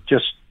 and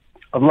just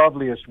a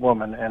loveliest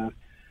woman. And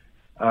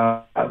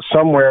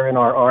somewhere in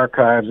our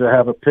archives, I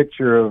have a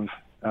picture of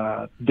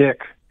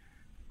Dick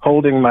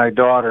holding my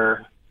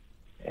daughter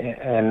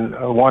and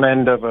one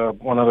end of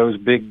one of those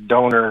big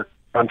donor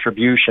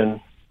contribution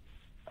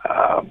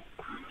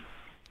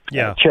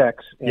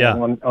checks.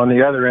 And on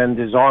the other end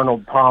is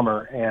Arnold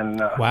Palmer. And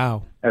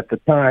wow. At the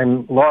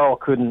time, Laurel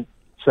couldn't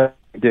say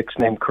Dick's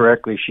name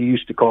correctly. She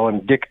used to call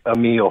him Dick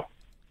Emile.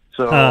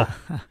 So,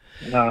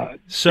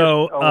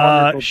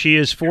 she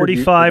is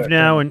 45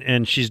 now,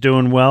 and she's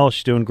doing well.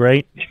 She's doing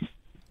great.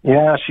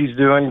 Yeah, she's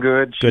doing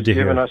good. She's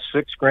given us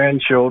 6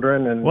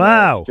 grandchildren. And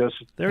wow,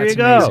 there you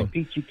go.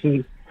 Peachy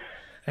keen.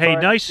 Hey,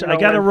 but, nice. I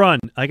got to run,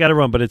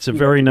 but it's a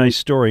very nice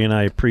story, and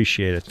I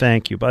appreciate it.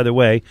 Thank you. By the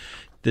way,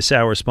 this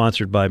hour is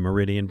sponsored by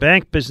Meridian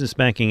Bank. Business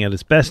banking at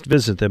its best.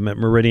 Visit them at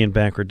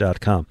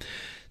meridianbanker.com.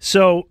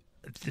 So,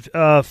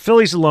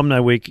 Phillies Alumni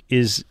Week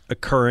is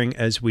occurring,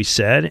 as we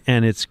said,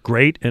 and it's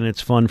great, and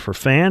it's fun for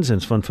fans, and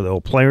it's fun for the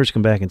old players to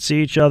come back and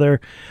see each other.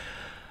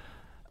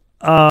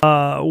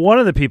 One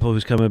of the people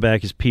who's coming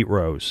back is Pete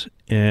Rose.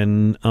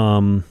 And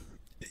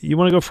you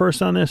want to go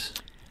first on this?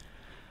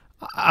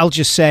 I'll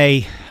just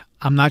say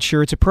I'm not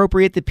sure it's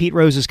appropriate that Pete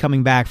Rose is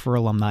coming back for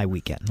Alumni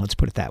Weekend. Let's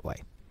put it that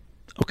way.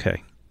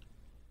 Okay.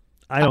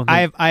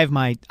 I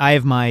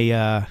have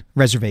my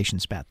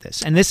reservations about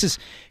this. And this is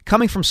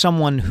coming from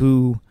someone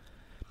who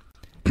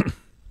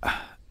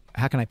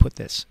how can I put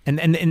this? And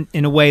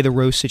in a way the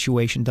Rose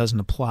situation doesn't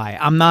apply.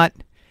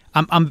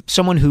 I'm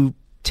someone who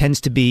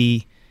tends to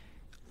be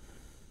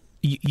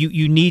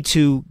you need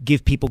to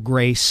give people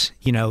grace.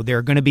 You know, there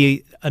are going to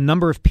be a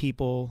number of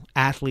people,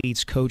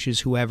 athletes, coaches,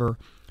 whoever,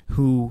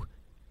 who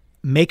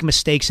make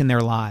mistakes in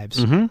their lives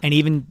and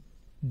even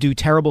do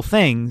terrible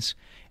things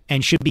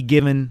and should be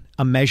given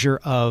a measure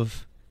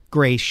of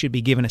grace, should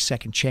be given a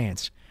second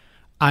chance.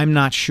 I'm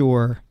not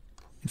sure.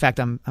 In fact,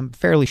 I'm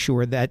fairly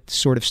sure that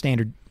sort of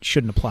standard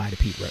shouldn't apply to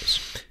Pete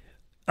Rose.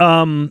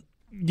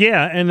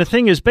 Yeah, and the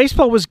thing is,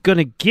 baseball was going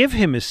to give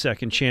him his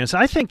second chance.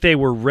 I think they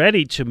were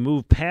ready to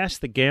move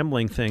past the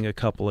gambling thing a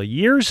couple of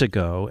years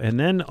ago, and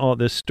then all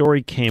this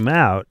story came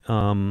out,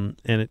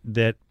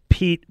 that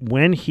Pete,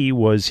 when he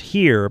was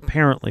here,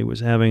 apparently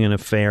was having an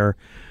affair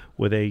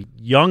with a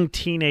young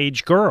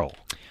teenage girl.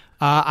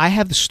 I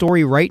have the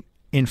story right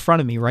in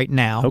front of me right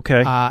now. Okay.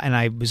 And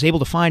I was able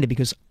to find it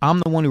because I'm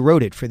the one who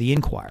wrote it for the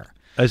Inquirer.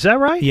 Is that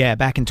right? Yeah,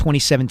 back in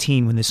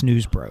 2017 when this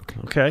news broke.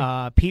 Okay.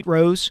 Pete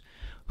Rose,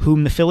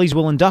 whom the Phillies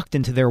will induct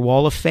into their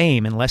Wall of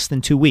Fame in less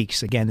than 2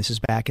 weeks. Again, this is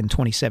back in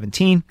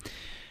 2017.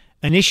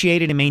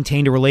 initiated and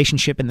maintained a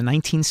relationship in the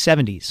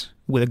 1970s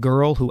with a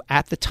girl who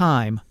at the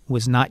time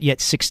was not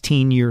yet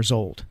 16 years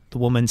old. The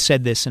woman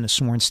said this in a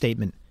sworn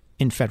statement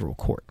in federal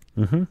court.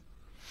 Mm-hmm.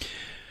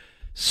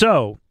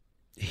 So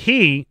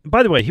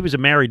by the way, he was a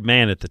married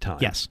man at the time.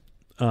 Yes.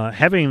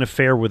 Having an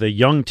affair with a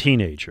young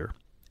teenager.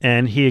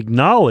 And he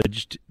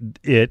acknowledged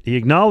it. He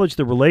acknowledged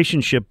the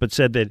relationship, but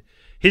said that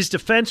his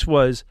defense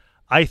was,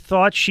 I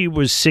thought she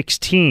was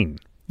 16.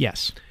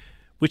 Yes.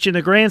 Which in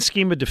the grand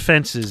scheme of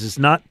defenses is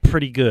not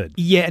pretty good.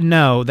 Yeah,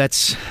 no,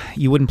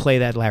 you wouldn't play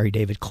that Larry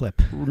David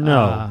clip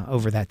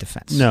over that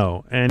defense.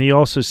 No, and he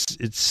also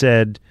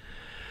said,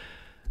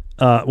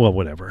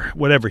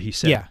 whatever he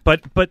said. Yeah.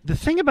 But the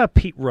thing about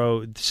Pete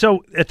Rose,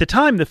 so at the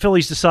time the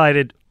Phillies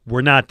decided,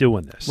 we're not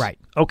doing this. Right.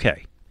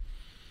 Okay.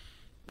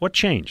 What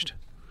changed?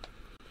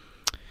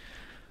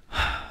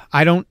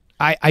 I don't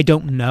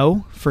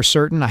know for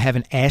certain. I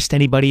haven't asked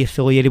anybody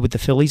affiliated with the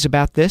Phillies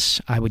about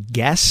this. I would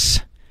guess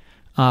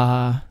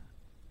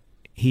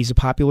he's a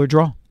popular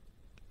draw.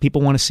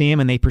 People want to see him,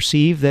 and they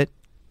perceive that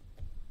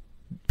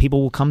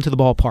people will come to the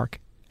ballpark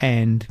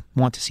and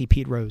want to see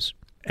Pete Rose.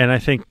 And I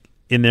think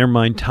in their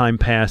mind, time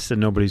passed,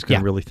 and nobody's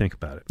going to really think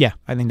about it. Yeah,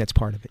 I think that's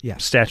part of it.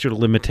 Yes. Statute of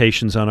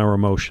limitations on our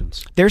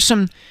emotions. There's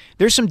some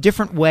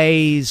different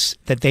ways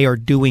that they are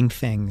doing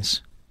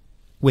things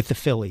with the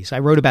Phillies. I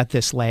wrote about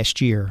this last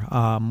year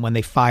when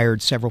they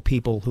fired several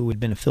people who had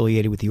been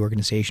affiliated with the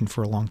organization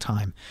for a long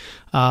time.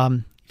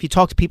 If you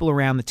talk to people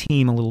around the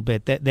team a little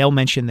bit, they'll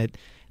mention that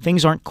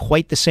things aren't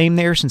quite the same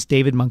there since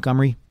David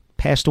Montgomery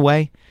passed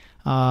away.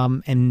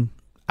 And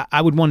I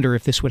would wonder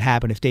if this would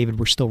happen if David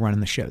were still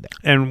running the show there.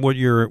 And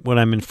what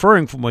I'm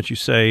inferring from what you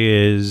say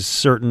is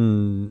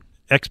certain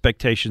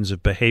expectations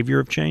of behavior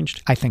have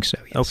changed? I think so,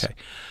 yes.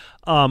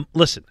 Okay.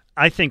 Listen,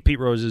 I think Pete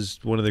Rose is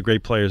one of the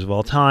great players of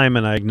all time,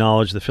 and I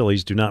acknowledge the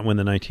Phillies do not win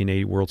the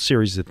 1980 World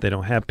Series if they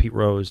don't have Pete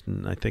Rose,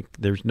 and I think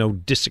there's no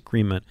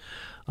disagreement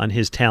on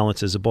his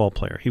talents as a ball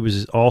player. He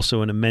was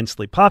also an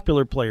immensely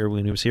popular player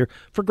when he was here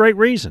for great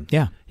reason.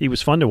 Yeah. He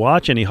was fun to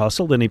watch, and he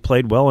hustled, and he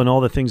played well, and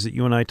all the things that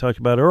you and I talked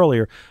about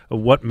earlier of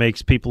what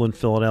makes people in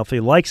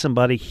Philadelphia like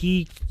somebody,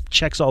 he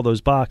checks all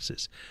those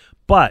boxes.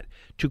 But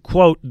to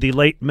quote the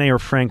late Mayor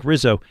Frank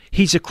Rizzo,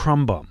 he's a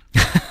crumb bum.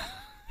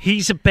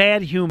 He's a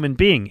bad human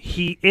being.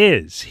 He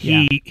is.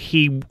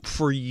 He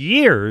for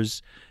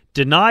years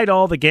denied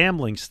all the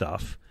gambling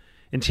stuff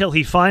until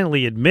he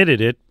finally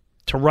admitted it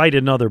to write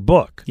another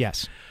book.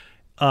 Yes.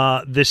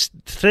 This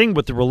thing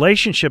with the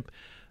relationship,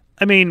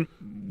 I mean,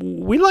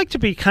 we like to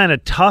be kind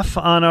of tough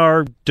on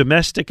our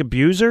domestic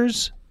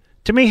abusers.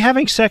 To me,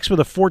 having sex with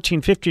a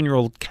 14,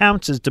 15-year-old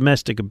counts as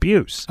domestic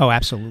abuse. Oh,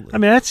 absolutely. I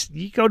mean,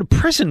 you go to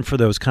prison for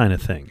those kind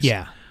of things.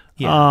 Yeah.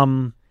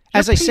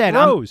 As I said,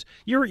 Rose,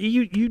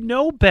 you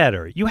know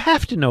better. You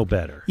have to know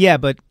better. Yeah,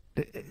 but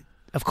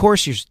of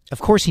course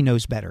he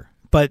knows better.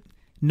 But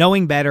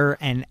knowing better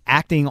and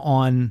acting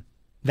on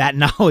that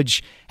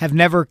knowledge have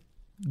never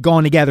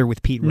gone together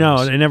with Pete Rose.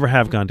 No, they never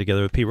have gone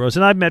together with Pete Rose.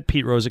 And I've met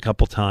Pete Rose a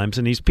couple times,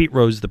 and he's Pete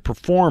Rose, the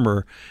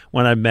performer.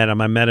 When I met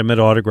him at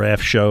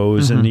autograph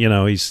shows, and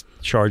he's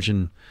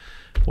charging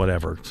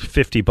whatever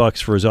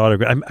 $50 for his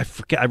autograph. I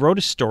forget. I wrote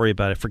a story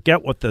about it. I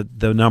forget what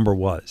the number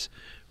was,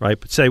 right?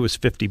 But say it was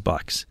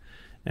 $50.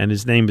 And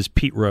his name is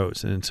Pete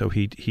Rose, and so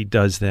he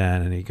does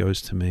that, and he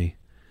goes to me.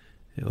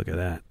 Hey, look at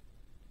that,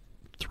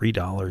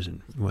 $3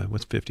 and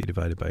what's 50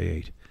 divided by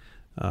 8?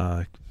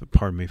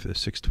 Pardon me for the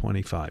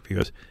 $6.25. He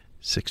goes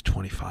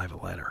 $6.25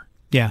 a letter.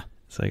 Yeah,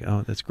 it's like,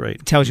 oh, that's great.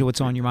 It tells you what's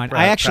on your mind.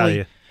 I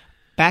actually,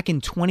 back in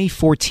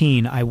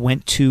 2014, I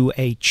went to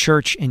a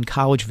church in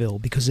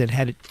Collegeville because it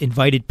had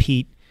invited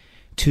Pete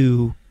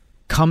to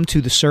come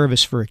to the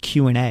service for a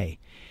Q&A,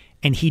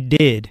 and he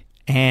did.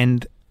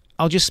 And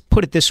I'll just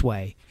put it this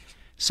way.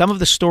 Some of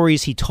the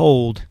stories he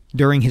told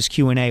during his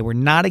Q&A were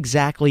not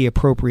exactly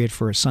appropriate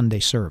for a Sunday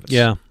service.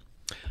 Yeah.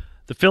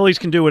 The Phillies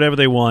can do whatever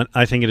they want.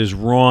 I think it is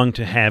wrong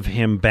to have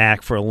him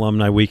back for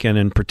Alumni Weekend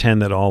and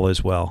pretend that all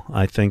is well.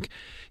 I think,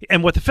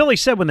 and what the Phillies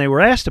said when they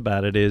were asked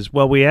about it is,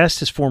 well, we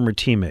asked his former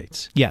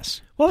teammates. Yes.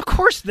 Well, of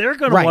course they're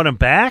going to want him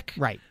back.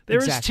 Right.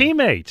 They're his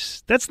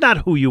teammates. That's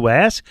not who you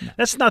ask. No.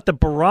 That's not the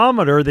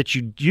barometer that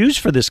you use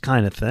for this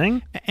kind of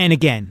thing. And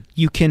again,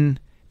 you can.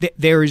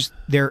 There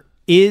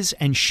is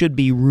and should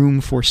be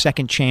room for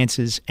second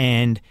chances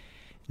and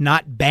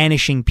not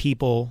banishing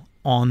people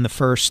on the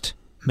first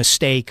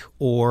mistake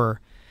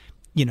or,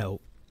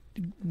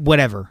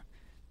 whatever.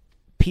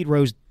 Pete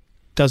Rose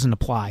doesn't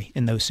apply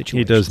in those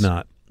situations. He does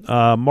not.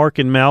 Mark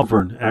in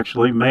Malvern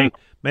actually may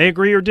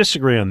agree or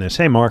disagree on this.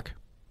 Hey, Mark.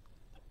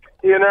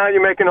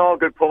 You're making all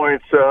good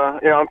points.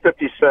 I'm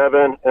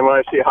 57, and when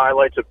I see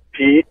highlights of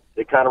Pete,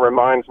 it kind of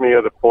reminds me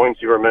of the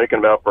points you were making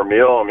about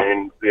Vermeil. I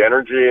mean, the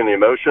energy and the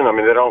emotion. I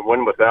mean, they don't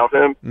win without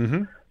him.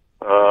 Mm-hmm.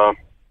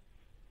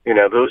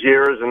 Those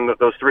years and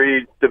those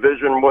 3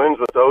 division wins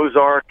with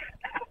Ozark,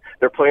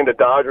 they're playing the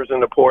Dodgers in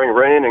the pouring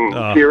rain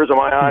and tears in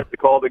my eyes to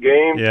call the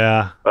game.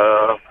 Yeah.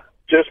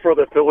 Just for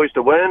the Phillies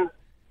to win.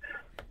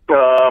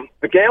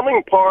 The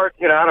gambling part,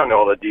 I don't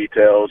know the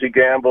details. He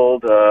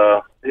gambled.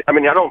 I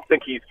don't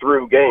think he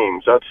threw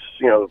games. That's,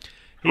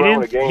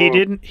 throwing a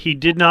game. He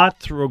did not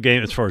throw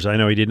games. As far as I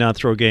know, he did not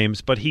throw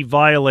games, but he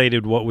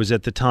violated what was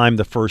at the time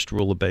the first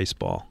rule of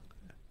baseball.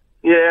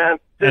 Yeah,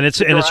 and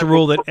it's a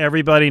rule that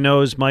everybody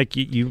knows, Mike.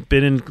 You've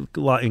been in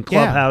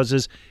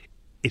clubhouses. Yeah.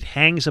 It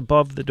hangs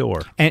above the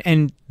door.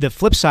 And the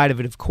flip side of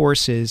it, of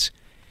course, is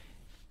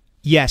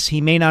yes, he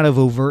may not have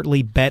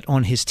overtly bet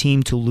on his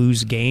team to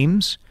lose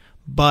games,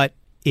 but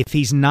if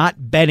he's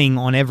not betting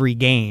on every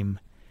game,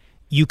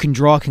 you can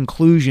draw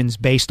conclusions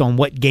based on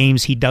what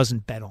games he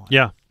doesn't bet on.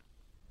 Yeah.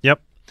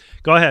 Yep.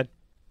 Go ahead.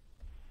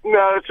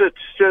 No, it's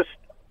just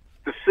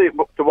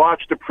to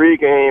watch the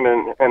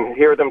pregame and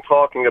hear them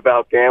talking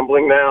about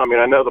gambling now. I mean,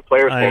 I know the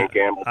players can't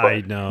gamble, but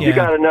I know. You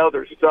got to know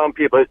there's some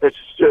people. It's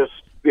just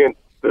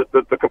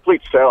the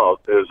complete sellout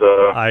is.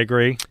 I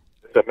agree.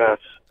 It's a mess.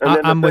 And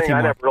then I'm the with thing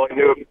you, Mark.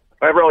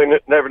 I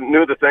never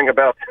knew the thing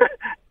about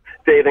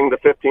dating the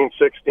 15,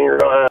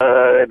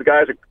 16-year-old. The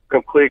guy's a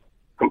complete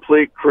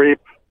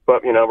creep,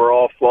 but we're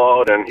all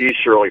flawed, and he's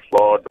surely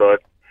flawed.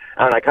 But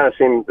I kind of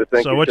seem to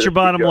think. So, what's your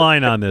bottom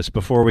line on this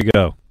before we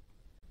go?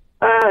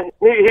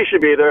 He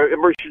should be there.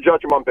 We should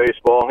judge him on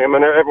baseball. I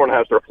mean, everyone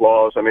has their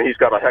flaws. I mean, he's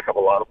got a heck of a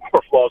lot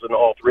more flaws than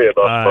all three of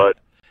us. But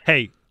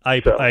hey,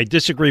 I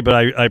disagree, but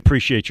I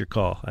appreciate your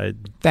call.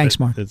 Thanks,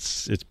 Mark.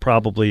 It's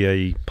probably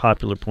a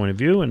popular point of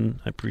view, and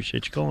I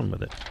appreciate you calling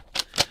with it.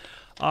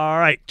 All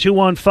right,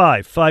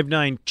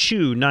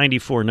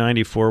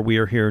 215-592-9494. We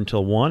are here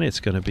until 1. It's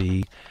going to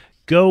be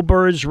Go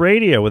Birds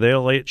Radio with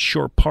Elliott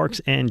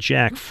Shore-Parks and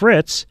Jack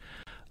Fritz.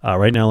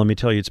 Right now, let me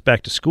tell you, it's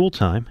back to school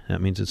time.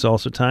 That means it's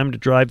also time to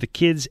drive the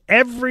kids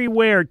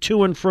everywhere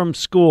to and from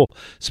school.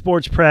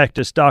 Sports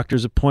practice,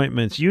 doctor's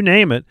appointments, you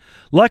name it.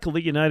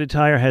 Luckily, United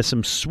Tire has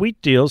some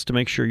sweet deals to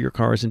make sure your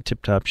car is in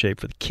tip-top shape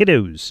for the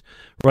kiddos.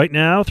 Right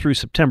now, through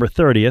September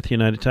 30th,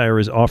 United Tire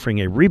is offering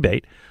a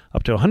rebate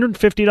up to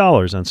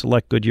 $150 on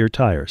select Goodyear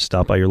tires.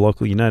 Stop by your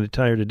local United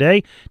Tire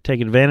today.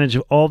 Take advantage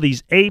of all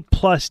these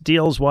A-plus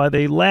deals while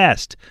they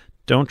last.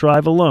 Don't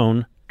drive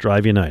alone.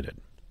 Drive United.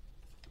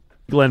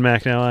 Glenn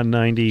Mack now on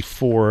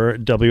 94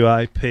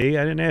 WIP. I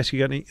didn't ask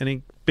you, got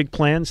any big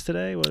plans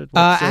today? What's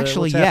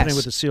actually, happening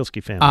yes. with the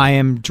Sealski family? I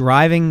am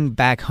driving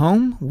back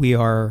home. We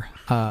are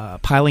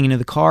piling into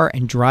the car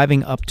and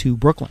driving up to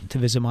Brooklyn to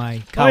visit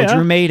my college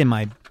roommate and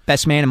my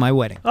best man at my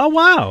wedding. Oh,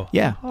 wow.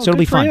 Yeah, so it'll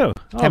be fun. You.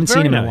 Haven't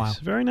seen him in a while.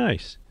 Very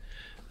nice.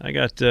 I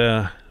got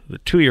the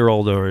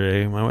 2-year-old over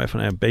there. My wife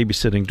and I have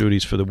babysitting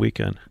duties for the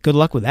weekend. Good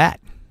luck with that.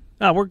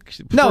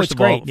 It's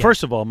great.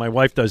 First of all, my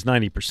wife does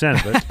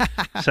 90% of it.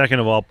 Second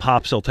of all,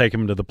 Pops will take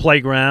him to the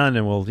playground,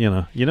 and we'll, you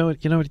know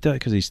what he does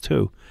because he's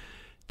 2.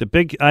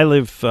 I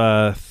live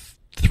 3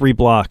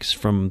 blocks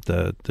from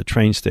the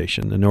train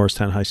station, the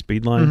Norristown High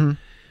Speed Line. Mm-hmm.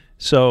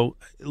 So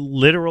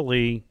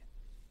literally,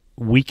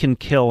 we can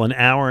kill an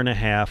hour and a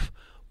half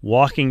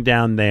walking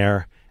down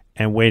there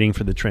and waiting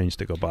for the trains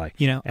to go by.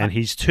 And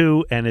he's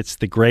 2, and it's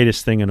the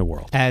greatest thing in the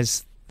world.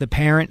 As the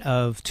parent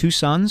of 2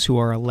 sons who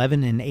are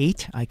 11 and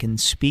 8, I can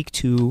speak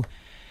to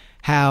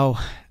how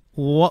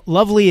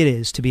lovely it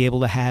is to be able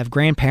to have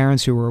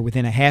grandparents who are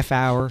within a half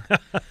hour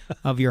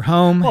of your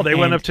home. Well, they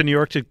went up to New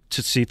York to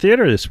see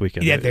theater this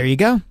weekend. Yeah, there you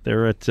go.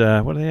 They're at,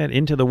 what are they at?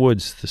 Into the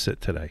Woods to sit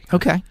today.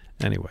 Okay.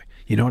 Anyway,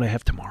 you know what I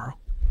have tomorrow?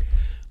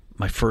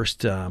 My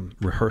first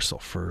rehearsal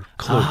for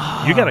Clue.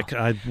 You got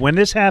to when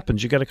this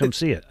happens, you got to come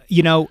see it.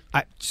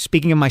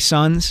 Speaking of my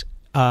sons,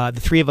 the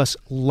 3 of us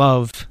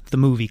love the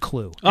movie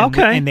Clue.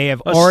 Okay. And they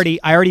have I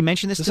already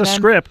mentioned this to them. It's a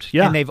script,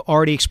 yeah. And they've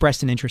already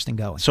expressed an interest in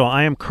going. So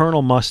I am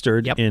Colonel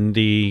Mustard in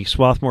the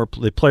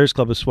Players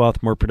Club of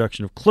Swarthmore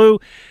production of Clue,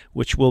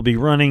 which will be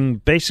running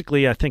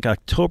basically, I think,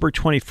 October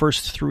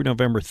 21st through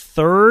November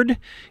 3rd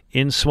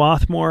in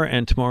Swarthmore,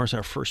 and tomorrow's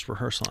our first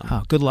rehearsal.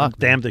 Oh, good luck. I'm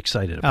damned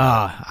excited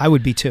about it. I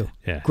would be too.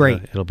 Yeah,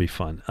 great. It'll be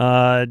fun.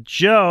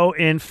 Joe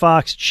in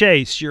Fox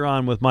Chase, you're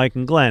on with Mike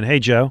and Glenn. Hey,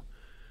 Joe.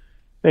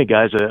 Hey,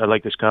 guys. I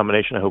like this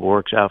combination. I hope it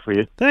works out for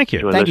you. Thank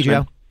you. Thank you,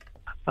 Joe.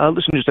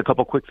 Listen, just a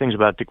couple quick things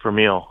about Dick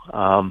Vermeil.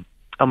 I'm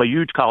a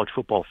huge college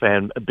football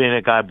fan. Being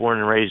a guy born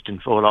and raised in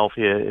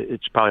Philadelphia,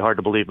 it's probably hard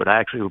to believe, but I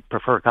actually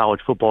prefer college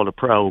football to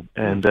pro.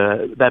 And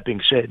that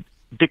being said,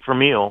 Dick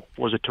Vermeil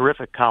was a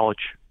terrific college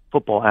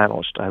football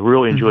analyst. I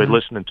really enjoyed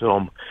listening to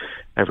him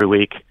every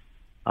week.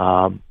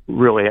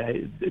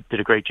 Really, did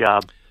a great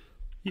job.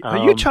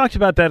 You talked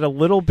about that a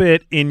little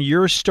bit in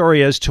your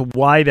story as to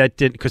why that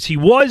didn't, because he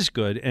was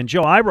good. And,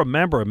 Joe, I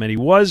remember him, and he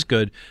was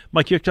good.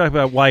 Mike, you talked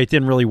about why it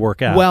didn't really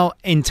work out. Well,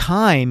 in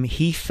time,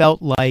 he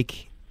felt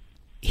like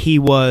he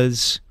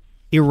was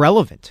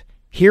irrelevant.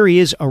 Here he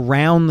is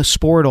around the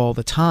sport all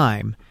the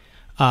time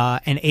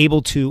and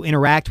able to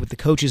interact with the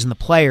coaches and the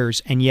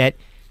players, and yet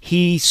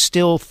he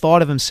still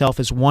thought of himself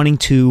as wanting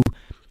to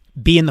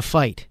be in the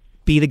fight,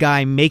 be the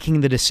guy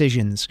making the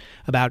decisions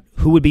about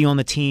who would be on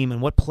the team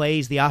and what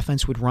plays the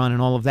offense would run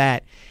and all of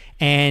that.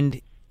 And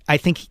I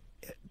think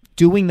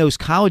doing those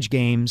college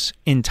games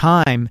in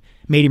time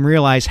made him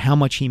realize how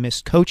much he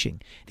missed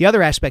coaching. The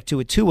other aspect to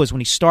it, too, was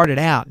when he started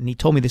out, and he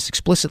told me this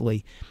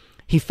explicitly,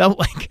 he felt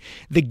like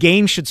the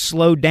game should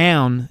slow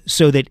down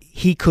so that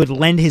he could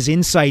lend his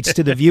insights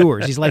to the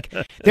viewers. He's like,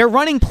 they're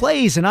running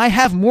plays, and I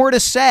have more to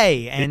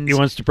say. And he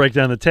wants to break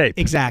down the tape.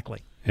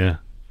 Exactly. Yeah.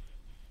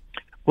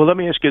 Well, let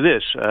me ask you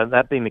this.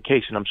 That being the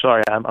case, and I'm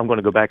sorry, I'm going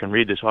to go back and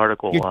read this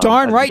article. You're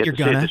darn right you're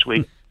going to this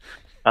week.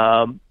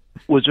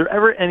 Was there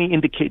ever any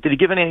did he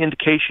give any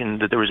indication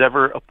that there was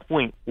ever a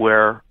point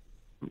where,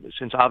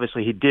 since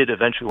obviously he did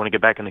eventually want to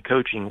get back into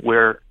coaching,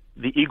 where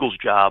the Eagles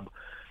job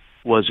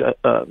was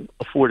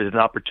afforded an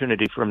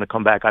opportunity for him to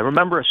come back? I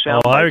remember a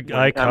sound. I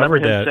remember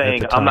him that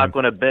saying, "I'm not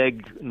going to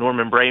beg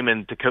Norman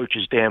Brayman to coach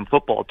his damn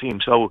football team."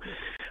 So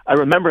I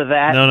remember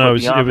that. No,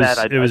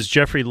 it was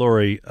Jeffrey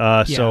Lurie.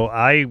 So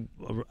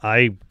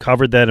I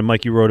covered that, and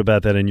Mike, you wrote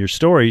about that in your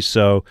story.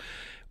 So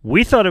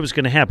we thought it was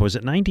going to happen. Was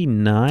it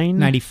 99?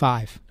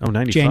 95. Oh,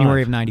 95.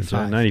 January of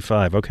 95.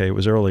 95. Okay, it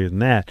was earlier than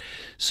that.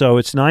 So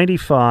it's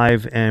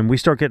 95, and we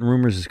start getting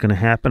rumors it's going to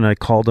happen. I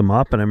called him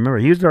up, and I remember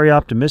he was very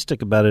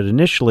optimistic about it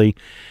initially.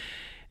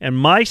 And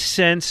my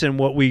sense, and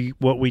what we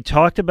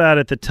talked about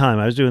at the time,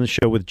 I was doing the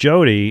show with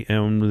Jody,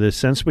 and the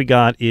sense we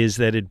got is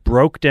that it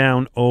broke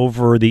down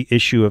over the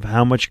issue of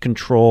how much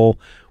control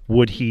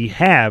would he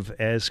have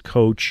as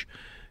coach.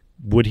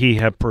 Would he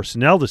have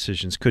personnel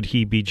decisions? Could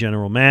he be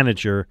general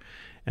manager?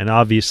 And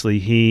obviously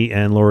he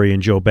and Lurie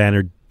and Joe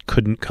Banner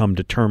couldn't come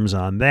to terms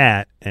on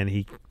that,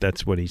 and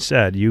that's what he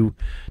said. You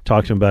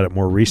talked to him about it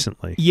more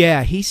recently.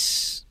 Yeah, he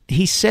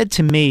said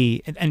to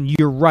me, and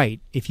you're right,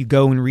 if you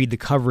go and read the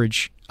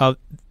coverage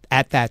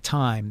at that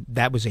time,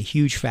 that was a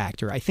huge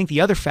factor. I think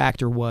the other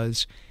factor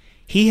was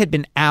he had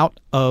been out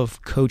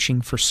of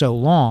coaching for so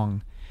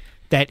long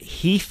that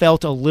he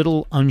felt a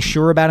little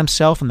unsure about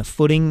himself and the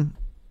footing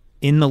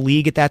in the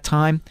league at that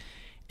time.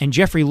 And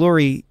Jeffrey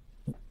Lurie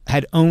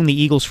had owned the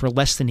Eagles for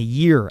less than a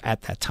year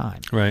at that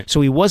time. Right.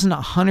 So he wasn't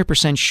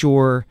 100%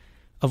 sure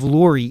of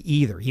Lurie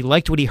either. He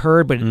liked what he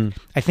heard, but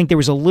I think there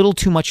was a little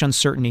too much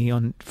uncertainty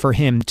for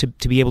him to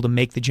be able to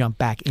make the jump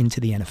back into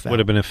the NFL. Would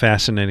have been a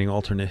fascinating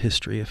alternate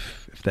history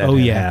if that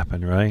had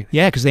happened, right?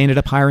 Yeah, because they ended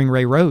up hiring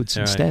Ray Rhodes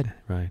instead.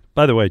 Right.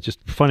 By the way, just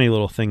a funny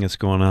little thing that's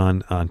going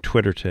on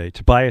Twitter today.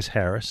 Tobias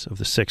Harris of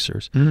the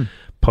Sixers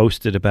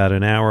posted about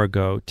an hour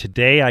ago,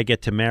 "Today I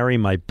get to marry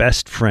my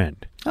best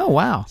friend." Oh,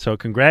 wow. So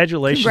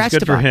congratulations. Congrats,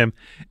 good for him.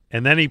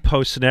 And then he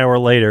posts an hour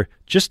later,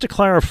 just to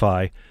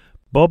clarify,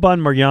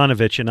 Boban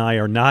Marjanovic and I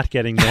are not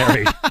getting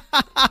married.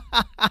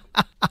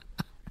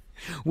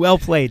 Well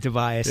played,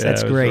 Tobias. Yeah,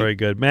 that's great. Very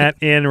good.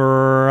 Matt in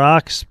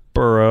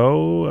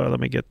Roxborough. Let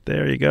me get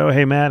there. You go.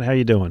 Hey, Matt, how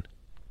you doing?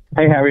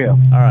 Hey, how are you? All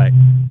right.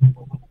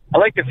 I'd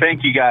like to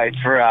thank you guys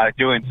for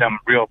doing some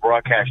real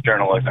broadcast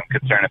journalism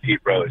concerning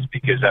Pete Rose,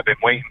 because I've been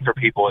waiting for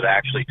people to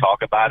actually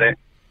talk about it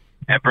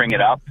and bring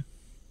it up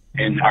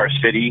in our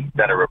city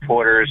that are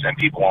reporters and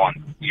people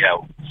on,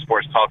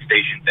 sports talk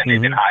stations, and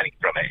they've been hiding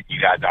from it.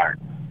 You guys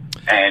aren't.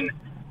 And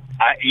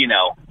I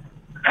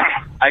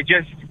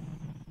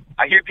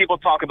hear people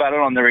talk about it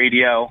on the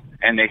radio,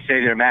 and they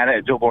say they're mad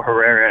at Odubel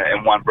Herrera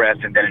in one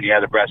breath, and then in the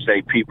other breath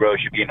say Pete Rose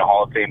should be in the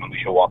Hall of Fame and we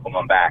should welcome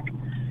him back.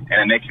 And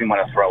it makes me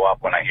want to throw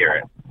up when I hear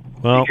it.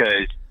 Well,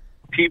 because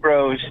Pete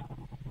Rose,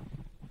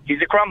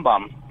 he's a crumb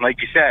bum,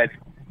 like you said.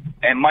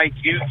 And Mike,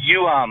 you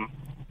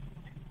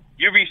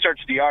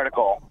researched the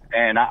article,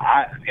 and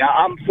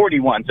I'm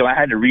 41, so I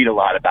had to read a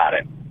lot about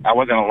it. I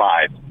wasn't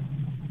alive.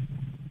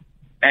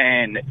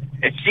 And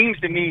it seems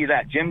to me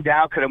that Jim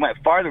Dow could have went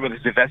farther with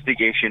his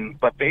investigation,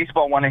 but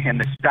baseball wanted him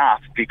to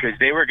stop because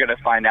they were going to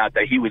find out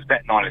that he was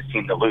betting on his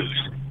team to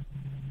lose.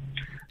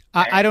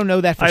 I don't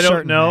know that for certain. I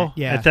don't know. Matt.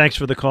 Yeah. And thanks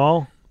for the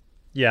call.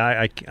 Yeah,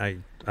 I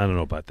don't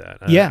know about that.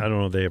 I don't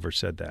know if they ever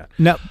said that.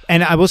 No,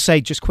 and I will say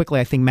just quickly,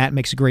 I think Matt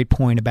makes a great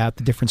point about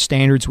the different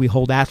standards we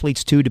hold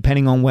athletes to,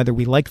 depending on whether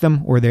we like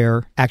them or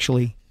they're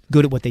actually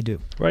good at what they do.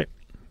 Right.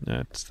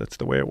 That's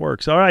the way it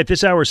works. All right,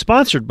 this hour is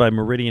sponsored by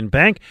Meridian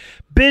Bank.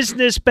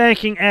 Business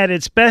banking at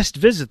its best.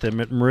 Visit them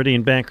at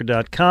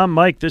meridianbanker.com.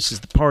 Mike, this is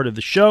the part of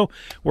the show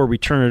where we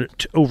turn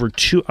it over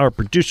to our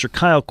producer,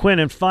 Kyle Quinn,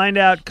 and find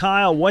out,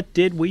 Kyle, what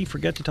did we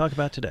forget to talk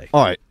about today?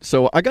 All right,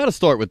 so I got to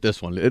start with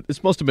this one.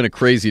 This must have been a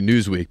crazy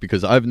news week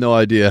because I have no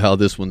idea how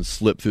this one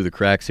slipped through the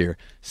cracks here.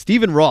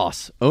 Stephen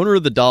Ross, owner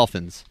of the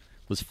Dolphins,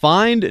 was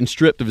fined and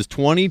stripped of his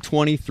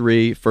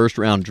 2023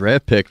 first-round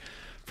draft pick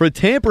for a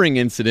tampering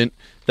incident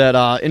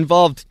that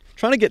involved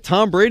trying to get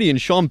Tom Brady and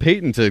Sean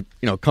Payton to,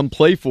 come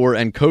play for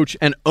and coach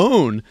and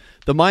own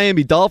the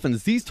Miami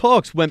Dolphins. These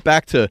talks went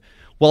back to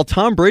while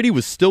Tom Brady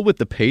was still with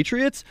the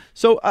Patriots.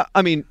 So,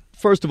 I mean,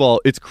 first of all,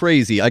 it's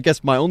crazy. I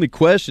guess my only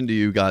question to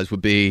you guys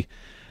would be,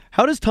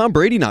 how does Tom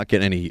Brady not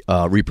get any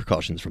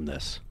repercussions from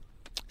this?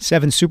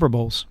 7 Super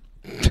Bowls.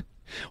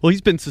 Well,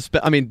 he's been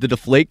suspended. I mean, the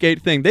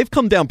Deflategate thing, they've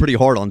come down pretty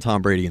hard on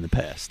Tom Brady in the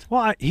past.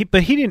 Well, he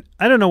didn't.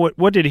 I don't know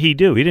what did he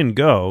do? He didn't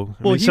go.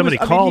 Somebody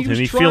called him.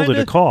 He fielded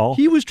a call.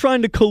 He was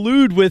trying to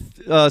collude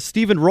with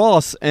Stephen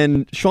Ross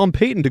and Sean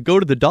Payton to go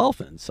to the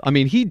Dolphins. I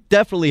mean, he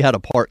definitely had a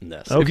part in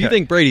this. Okay. If you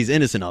think Brady's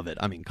innocent of it,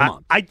 I mean,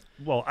 come on. I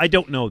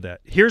don't know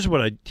that. Here's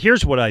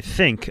what I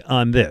think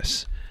on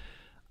this.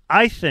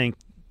 I think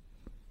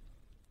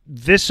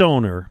this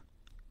owner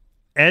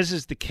as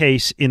is the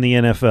case in the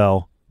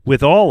NFL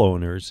with all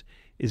owners,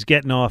 is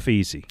getting off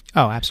easy.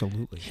 Oh,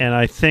 absolutely. And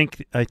I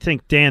think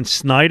Dan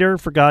Snyder,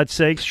 for God's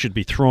sakes, should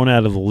be thrown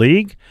out of the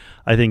league.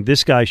 I think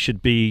this guy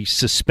should be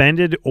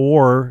suspended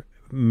or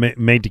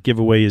made to give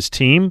away his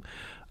team.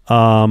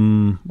 What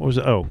was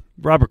it? Oh,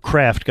 Robert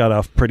Kraft got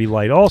off pretty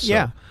light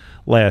also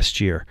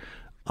last year.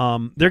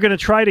 They're going to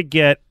try to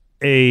get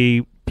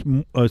a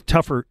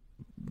tougher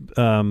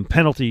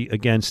penalty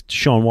against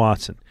Sean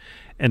Watson,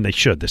 and they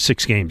should. The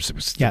 6 games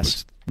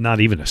was not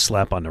even a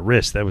slap on the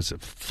wrist. That was a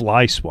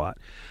fly swat.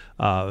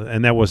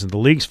 And that wasn't the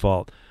league's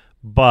fault,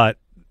 but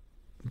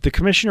the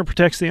commissioner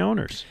protects the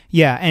owners.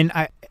 Yeah, and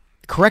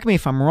correct me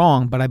if I'm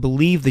wrong, but I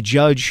believe the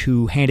judge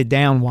who handed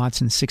down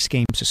Watson's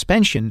 6-game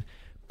suspension,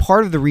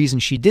 part of the reason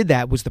she did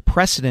that was the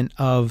precedent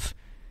of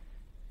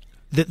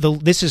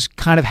this is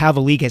kind of how the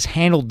league has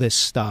handled this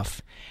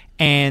stuff.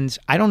 And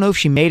I don't know if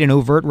she made an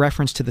overt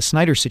reference to the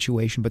Snyder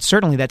situation, but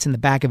certainly that's in the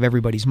back of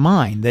everybody's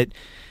mind, that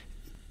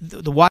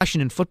the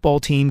Washington football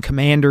team,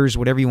 Commanders,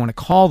 whatever you want to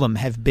call them,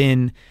 have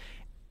been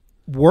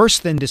worse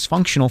than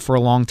dysfunctional for a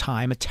long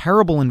time, a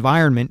terrible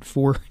environment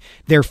for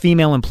their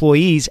female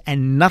employees,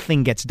 and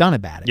nothing gets done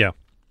about it.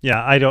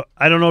 Yeah. I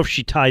don't know if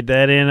she tied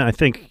that in. I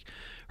think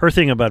her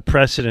thing about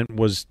precedent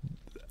was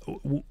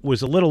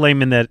a little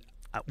lame in that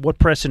what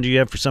precedent do you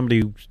have for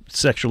somebody who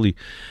sexually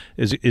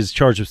is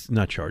charged with,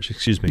 not charged,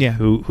 excuse me,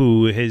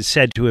 who is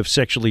said to have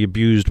sexually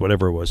abused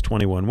whatever it was,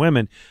 21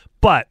 women.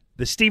 But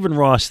the Stephen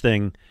Ross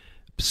thing,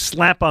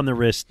 slap on the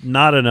wrist,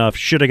 not enough.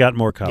 Should have got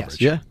more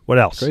coverage. Yeah. What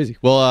else? Crazy.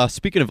 Well,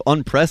 speaking of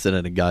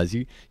unprecedented, guys,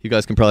 you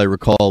guys can probably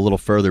recall a little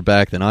further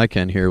back than I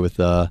can here with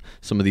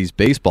some of these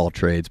baseball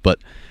trades, but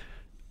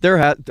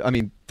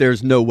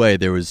there's no way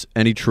there was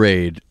any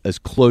trade as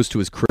close to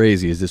as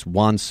crazy as this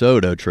Juan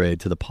Soto trade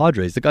to the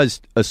Padres. The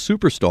guy's a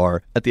superstar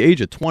at the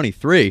age of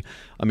 23.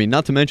 I mean,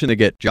 not to mention they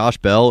get Josh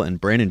Bell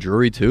and Brandon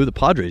Drury too. The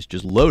Padres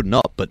just loading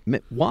up, but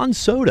Juan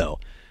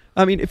Soto.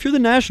 I mean, if you're a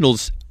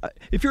Nationals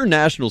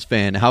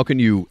fan, how can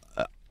you?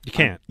 You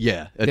can't.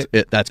 Yeah,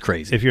 that's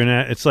crazy. If you're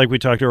it's like we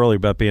talked earlier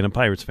about being a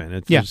Pirates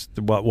fan.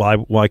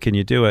 Why can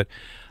you do it?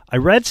 I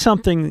read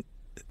something.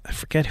 I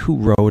forget who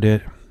wrote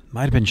it.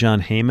 Might have been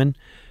John Heyman,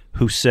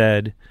 who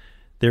said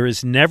there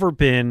has never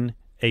been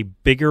a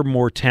bigger,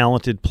 more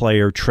talented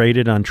player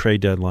traded on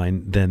trade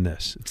deadline than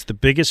this. It's the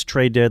biggest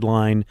trade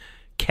deadline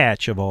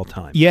catch of all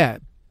time. Yeah,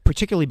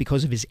 particularly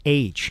because of his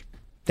age,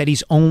 that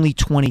he's only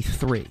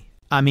 23.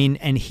 I mean,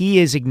 and he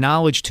is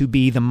acknowledged to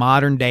be the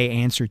modern-day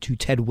answer to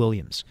Ted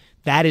Williams.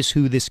 That is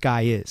who this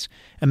guy is.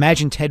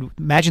 Imagine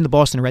the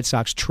Boston Red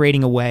Sox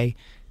trading away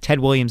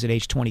Ted Williams at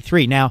age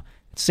 23. Now,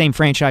 same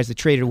franchise that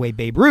traded away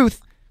Babe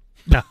Ruth.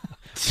 No.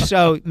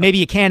 So maybe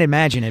you can't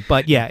imagine it,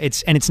 but yeah,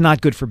 it's not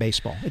good for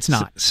baseball. It's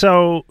not.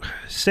 So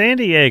San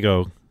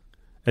Diego,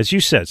 as you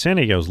said, San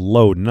Diego's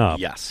loading up.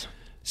 Yes.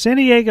 San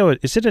Diego,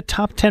 is it a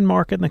top 10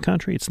 market in the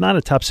country? It's not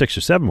a top 6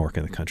 or 7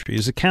 market in the country.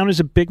 Does it count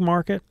as a big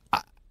market?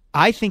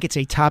 I think it's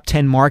a top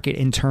 10 market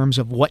in terms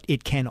of what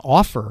it can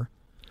offer,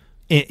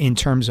 in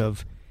terms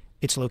of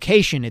its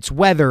location, its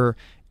weather,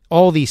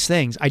 all these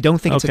things. I don't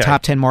think it's a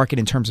top 10 market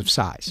in terms of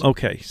size.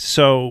 Okay,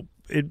 so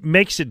it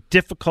makes it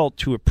difficult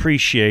to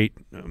appreciate.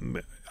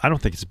 I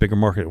don't think it's a bigger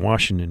market in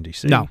Washington,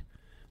 D.C. No.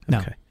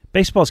 Okay.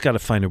 Baseball's got to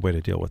find a way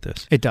to deal with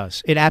this. It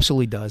does. It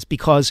absolutely does,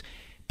 because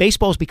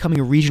baseball is becoming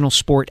a regional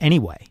sport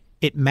anyway.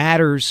 It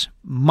matters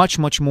much,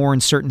 much more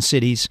in certain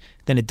cities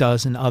than it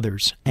does in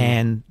others.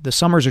 And the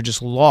summers are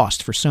just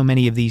lost for so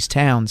many of these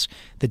towns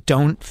that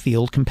don't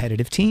field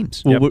competitive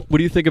teams. Well, what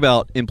do you think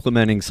about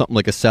implementing something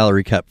like a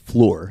salary cap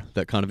floor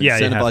that kind of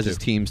incentivizes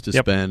teams to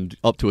spend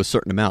up to a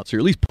certain amount? So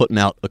you're at least putting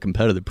out a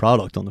competitive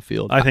product on the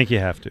field. I think you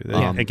have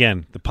to.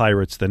 Again, the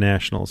Pirates, the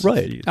Nationals.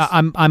 Right.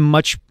 I'm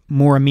much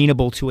more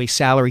amenable to a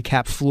salary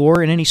cap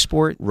floor in any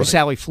sport, a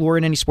salary floor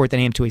in any sport, than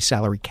I am to a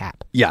salary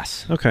cap.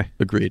 Yes. Okay.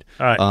 Agreed.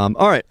 All right.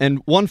 All right.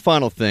 And one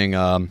final thing.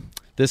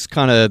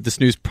 This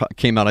news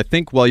came out, I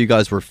think, while you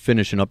guys were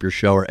finishing up your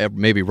show, or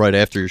maybe right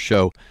after your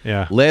show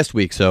last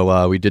week.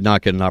 So we did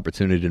not get an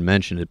opportunity to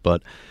mention it,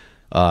 but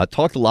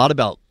talked a lot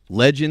about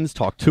legends.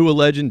 Talked to a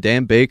legend,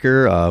 Dan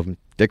Baker,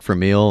 Dick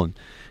Vermeil,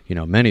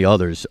 and many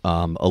others.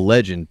 A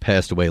legend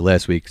passed away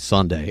last week,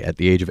 Sunday, at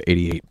the age of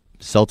 88.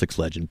 Celtics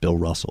legend Bill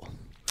Russell.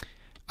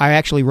 I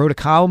actually wrote a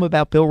column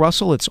about Bill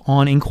Russell. It's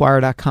on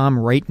Inquirer.com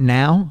right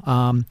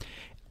now.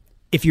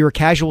 If you're a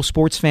casual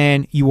sports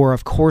fan, you are,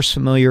 of course,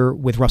 familiar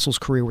with Russell's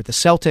career with the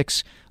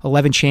Celtics.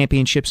 11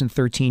 championships in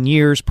 13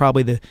 years,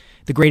 probably the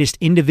greatest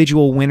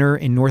individual winner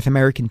in North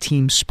American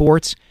team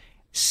sports.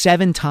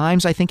 7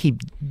 times, I think, he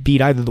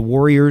beat either the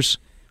Warriors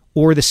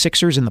or the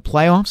Sixers in the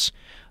playoffs.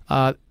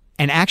 And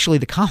actually,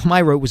 the column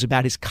I wrote was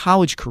about his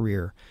college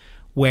career,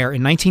 where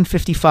in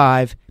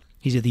 1955,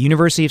 he's at the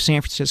University of San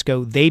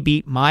Francisco. They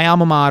beat my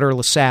alma mater,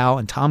 LaSalle,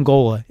 and Tom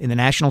Gola in the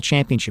national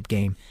championship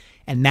game.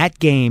 And that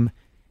game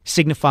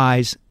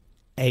signifies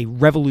a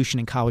revolution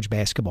in college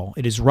basketball.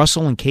 It is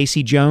Russell and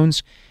Casey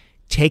Jones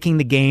taking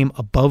the game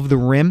above the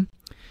rim.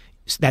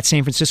 That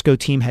San Francisco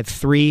team had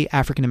 3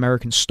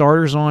 African-American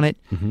starters on it.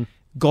 Mm-hmm.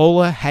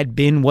 Gola had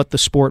been what the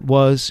sport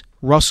was.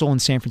 Russell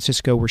and San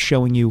Francisco were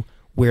showing you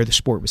where the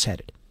sport was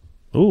headed.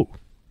 Ooh,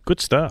 good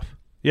stuff.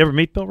 You ever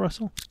meet Bill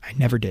Russell? I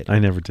never did. I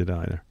never did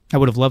either. I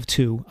would have loved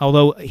to,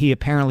 although he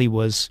apparently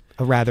was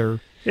a rather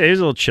he was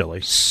a little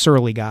chilly,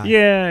 surly guy.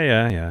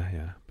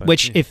 Yeah. But,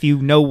 which, if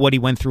you know what he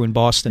went through in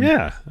Boston,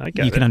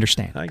 you can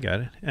understand. I got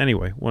it.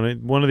 Anyway, one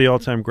of the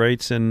all-time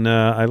greats, and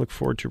I look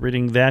forward to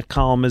reading that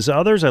column as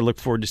others. I look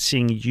forward to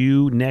seeing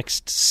you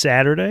next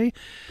Saturday.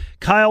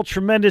 Kyle,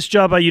 tremendous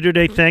job by you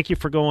today. Thank you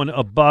for going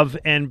above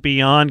and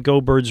beyond.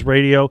 Go Birds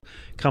Radio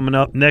coming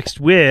up next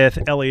with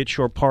Elliot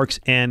Shore-Parks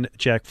and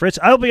Jack Fritz.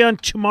 I'll be on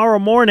tomorrow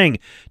morning,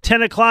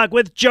 10 o'clock,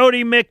 with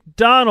Jody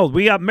McDonald.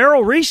 We got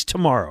Merrill Reese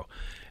tomorrow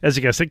as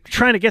a guest. They're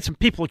trying to get some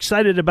people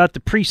excited about the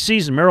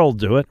preseason. Merrill will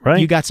do it, right?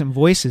 You got some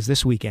voices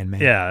this weekend,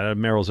 man. Yeah,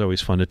 Merrill's always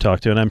fun to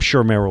talk to, and I'm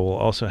sure Merrill will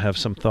also have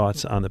some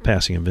thoughts on the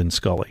passing of Vin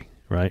Scully,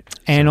 right?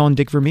 And on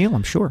Dick Vermeil,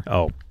 I'm sure.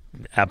 Oh,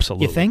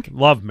 absolutely. You think?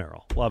 Love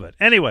Merrill. Love it.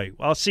 Anyway,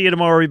 I'll see you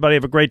tomorrow, everybody.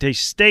 Have a great day.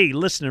 Stay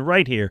listening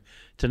right here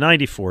to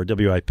 94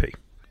 WIP.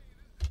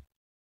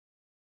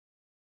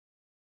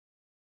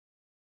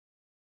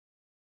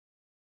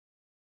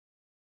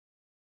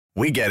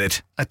 We get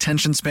it.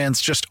 Attention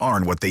spans just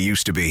aren't what they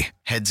used to be.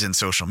 Heads in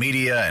social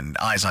media and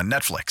eyes on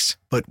Netflix.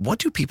 But what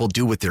do people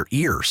do with their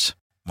ears?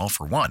 Well,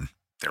 for one,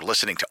 they're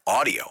listening to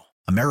audio.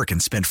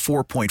 Americans spend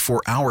 4.4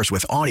 hours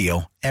with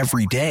audio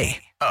every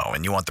day. Oh,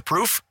 and you want the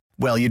proof?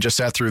 Well, you just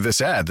sat through this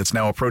ad that's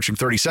now approaching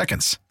 30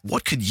 seconds.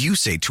 What could you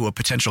say to a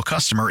potential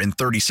customer in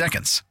 30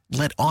 seconds?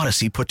 Let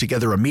Odyssey put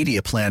together a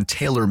media plan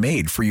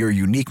tailor-made for your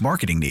unique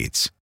marketing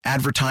needs.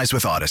 Advertise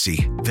with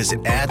Odyssey.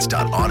 Visit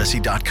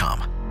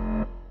ads.odyssey.com.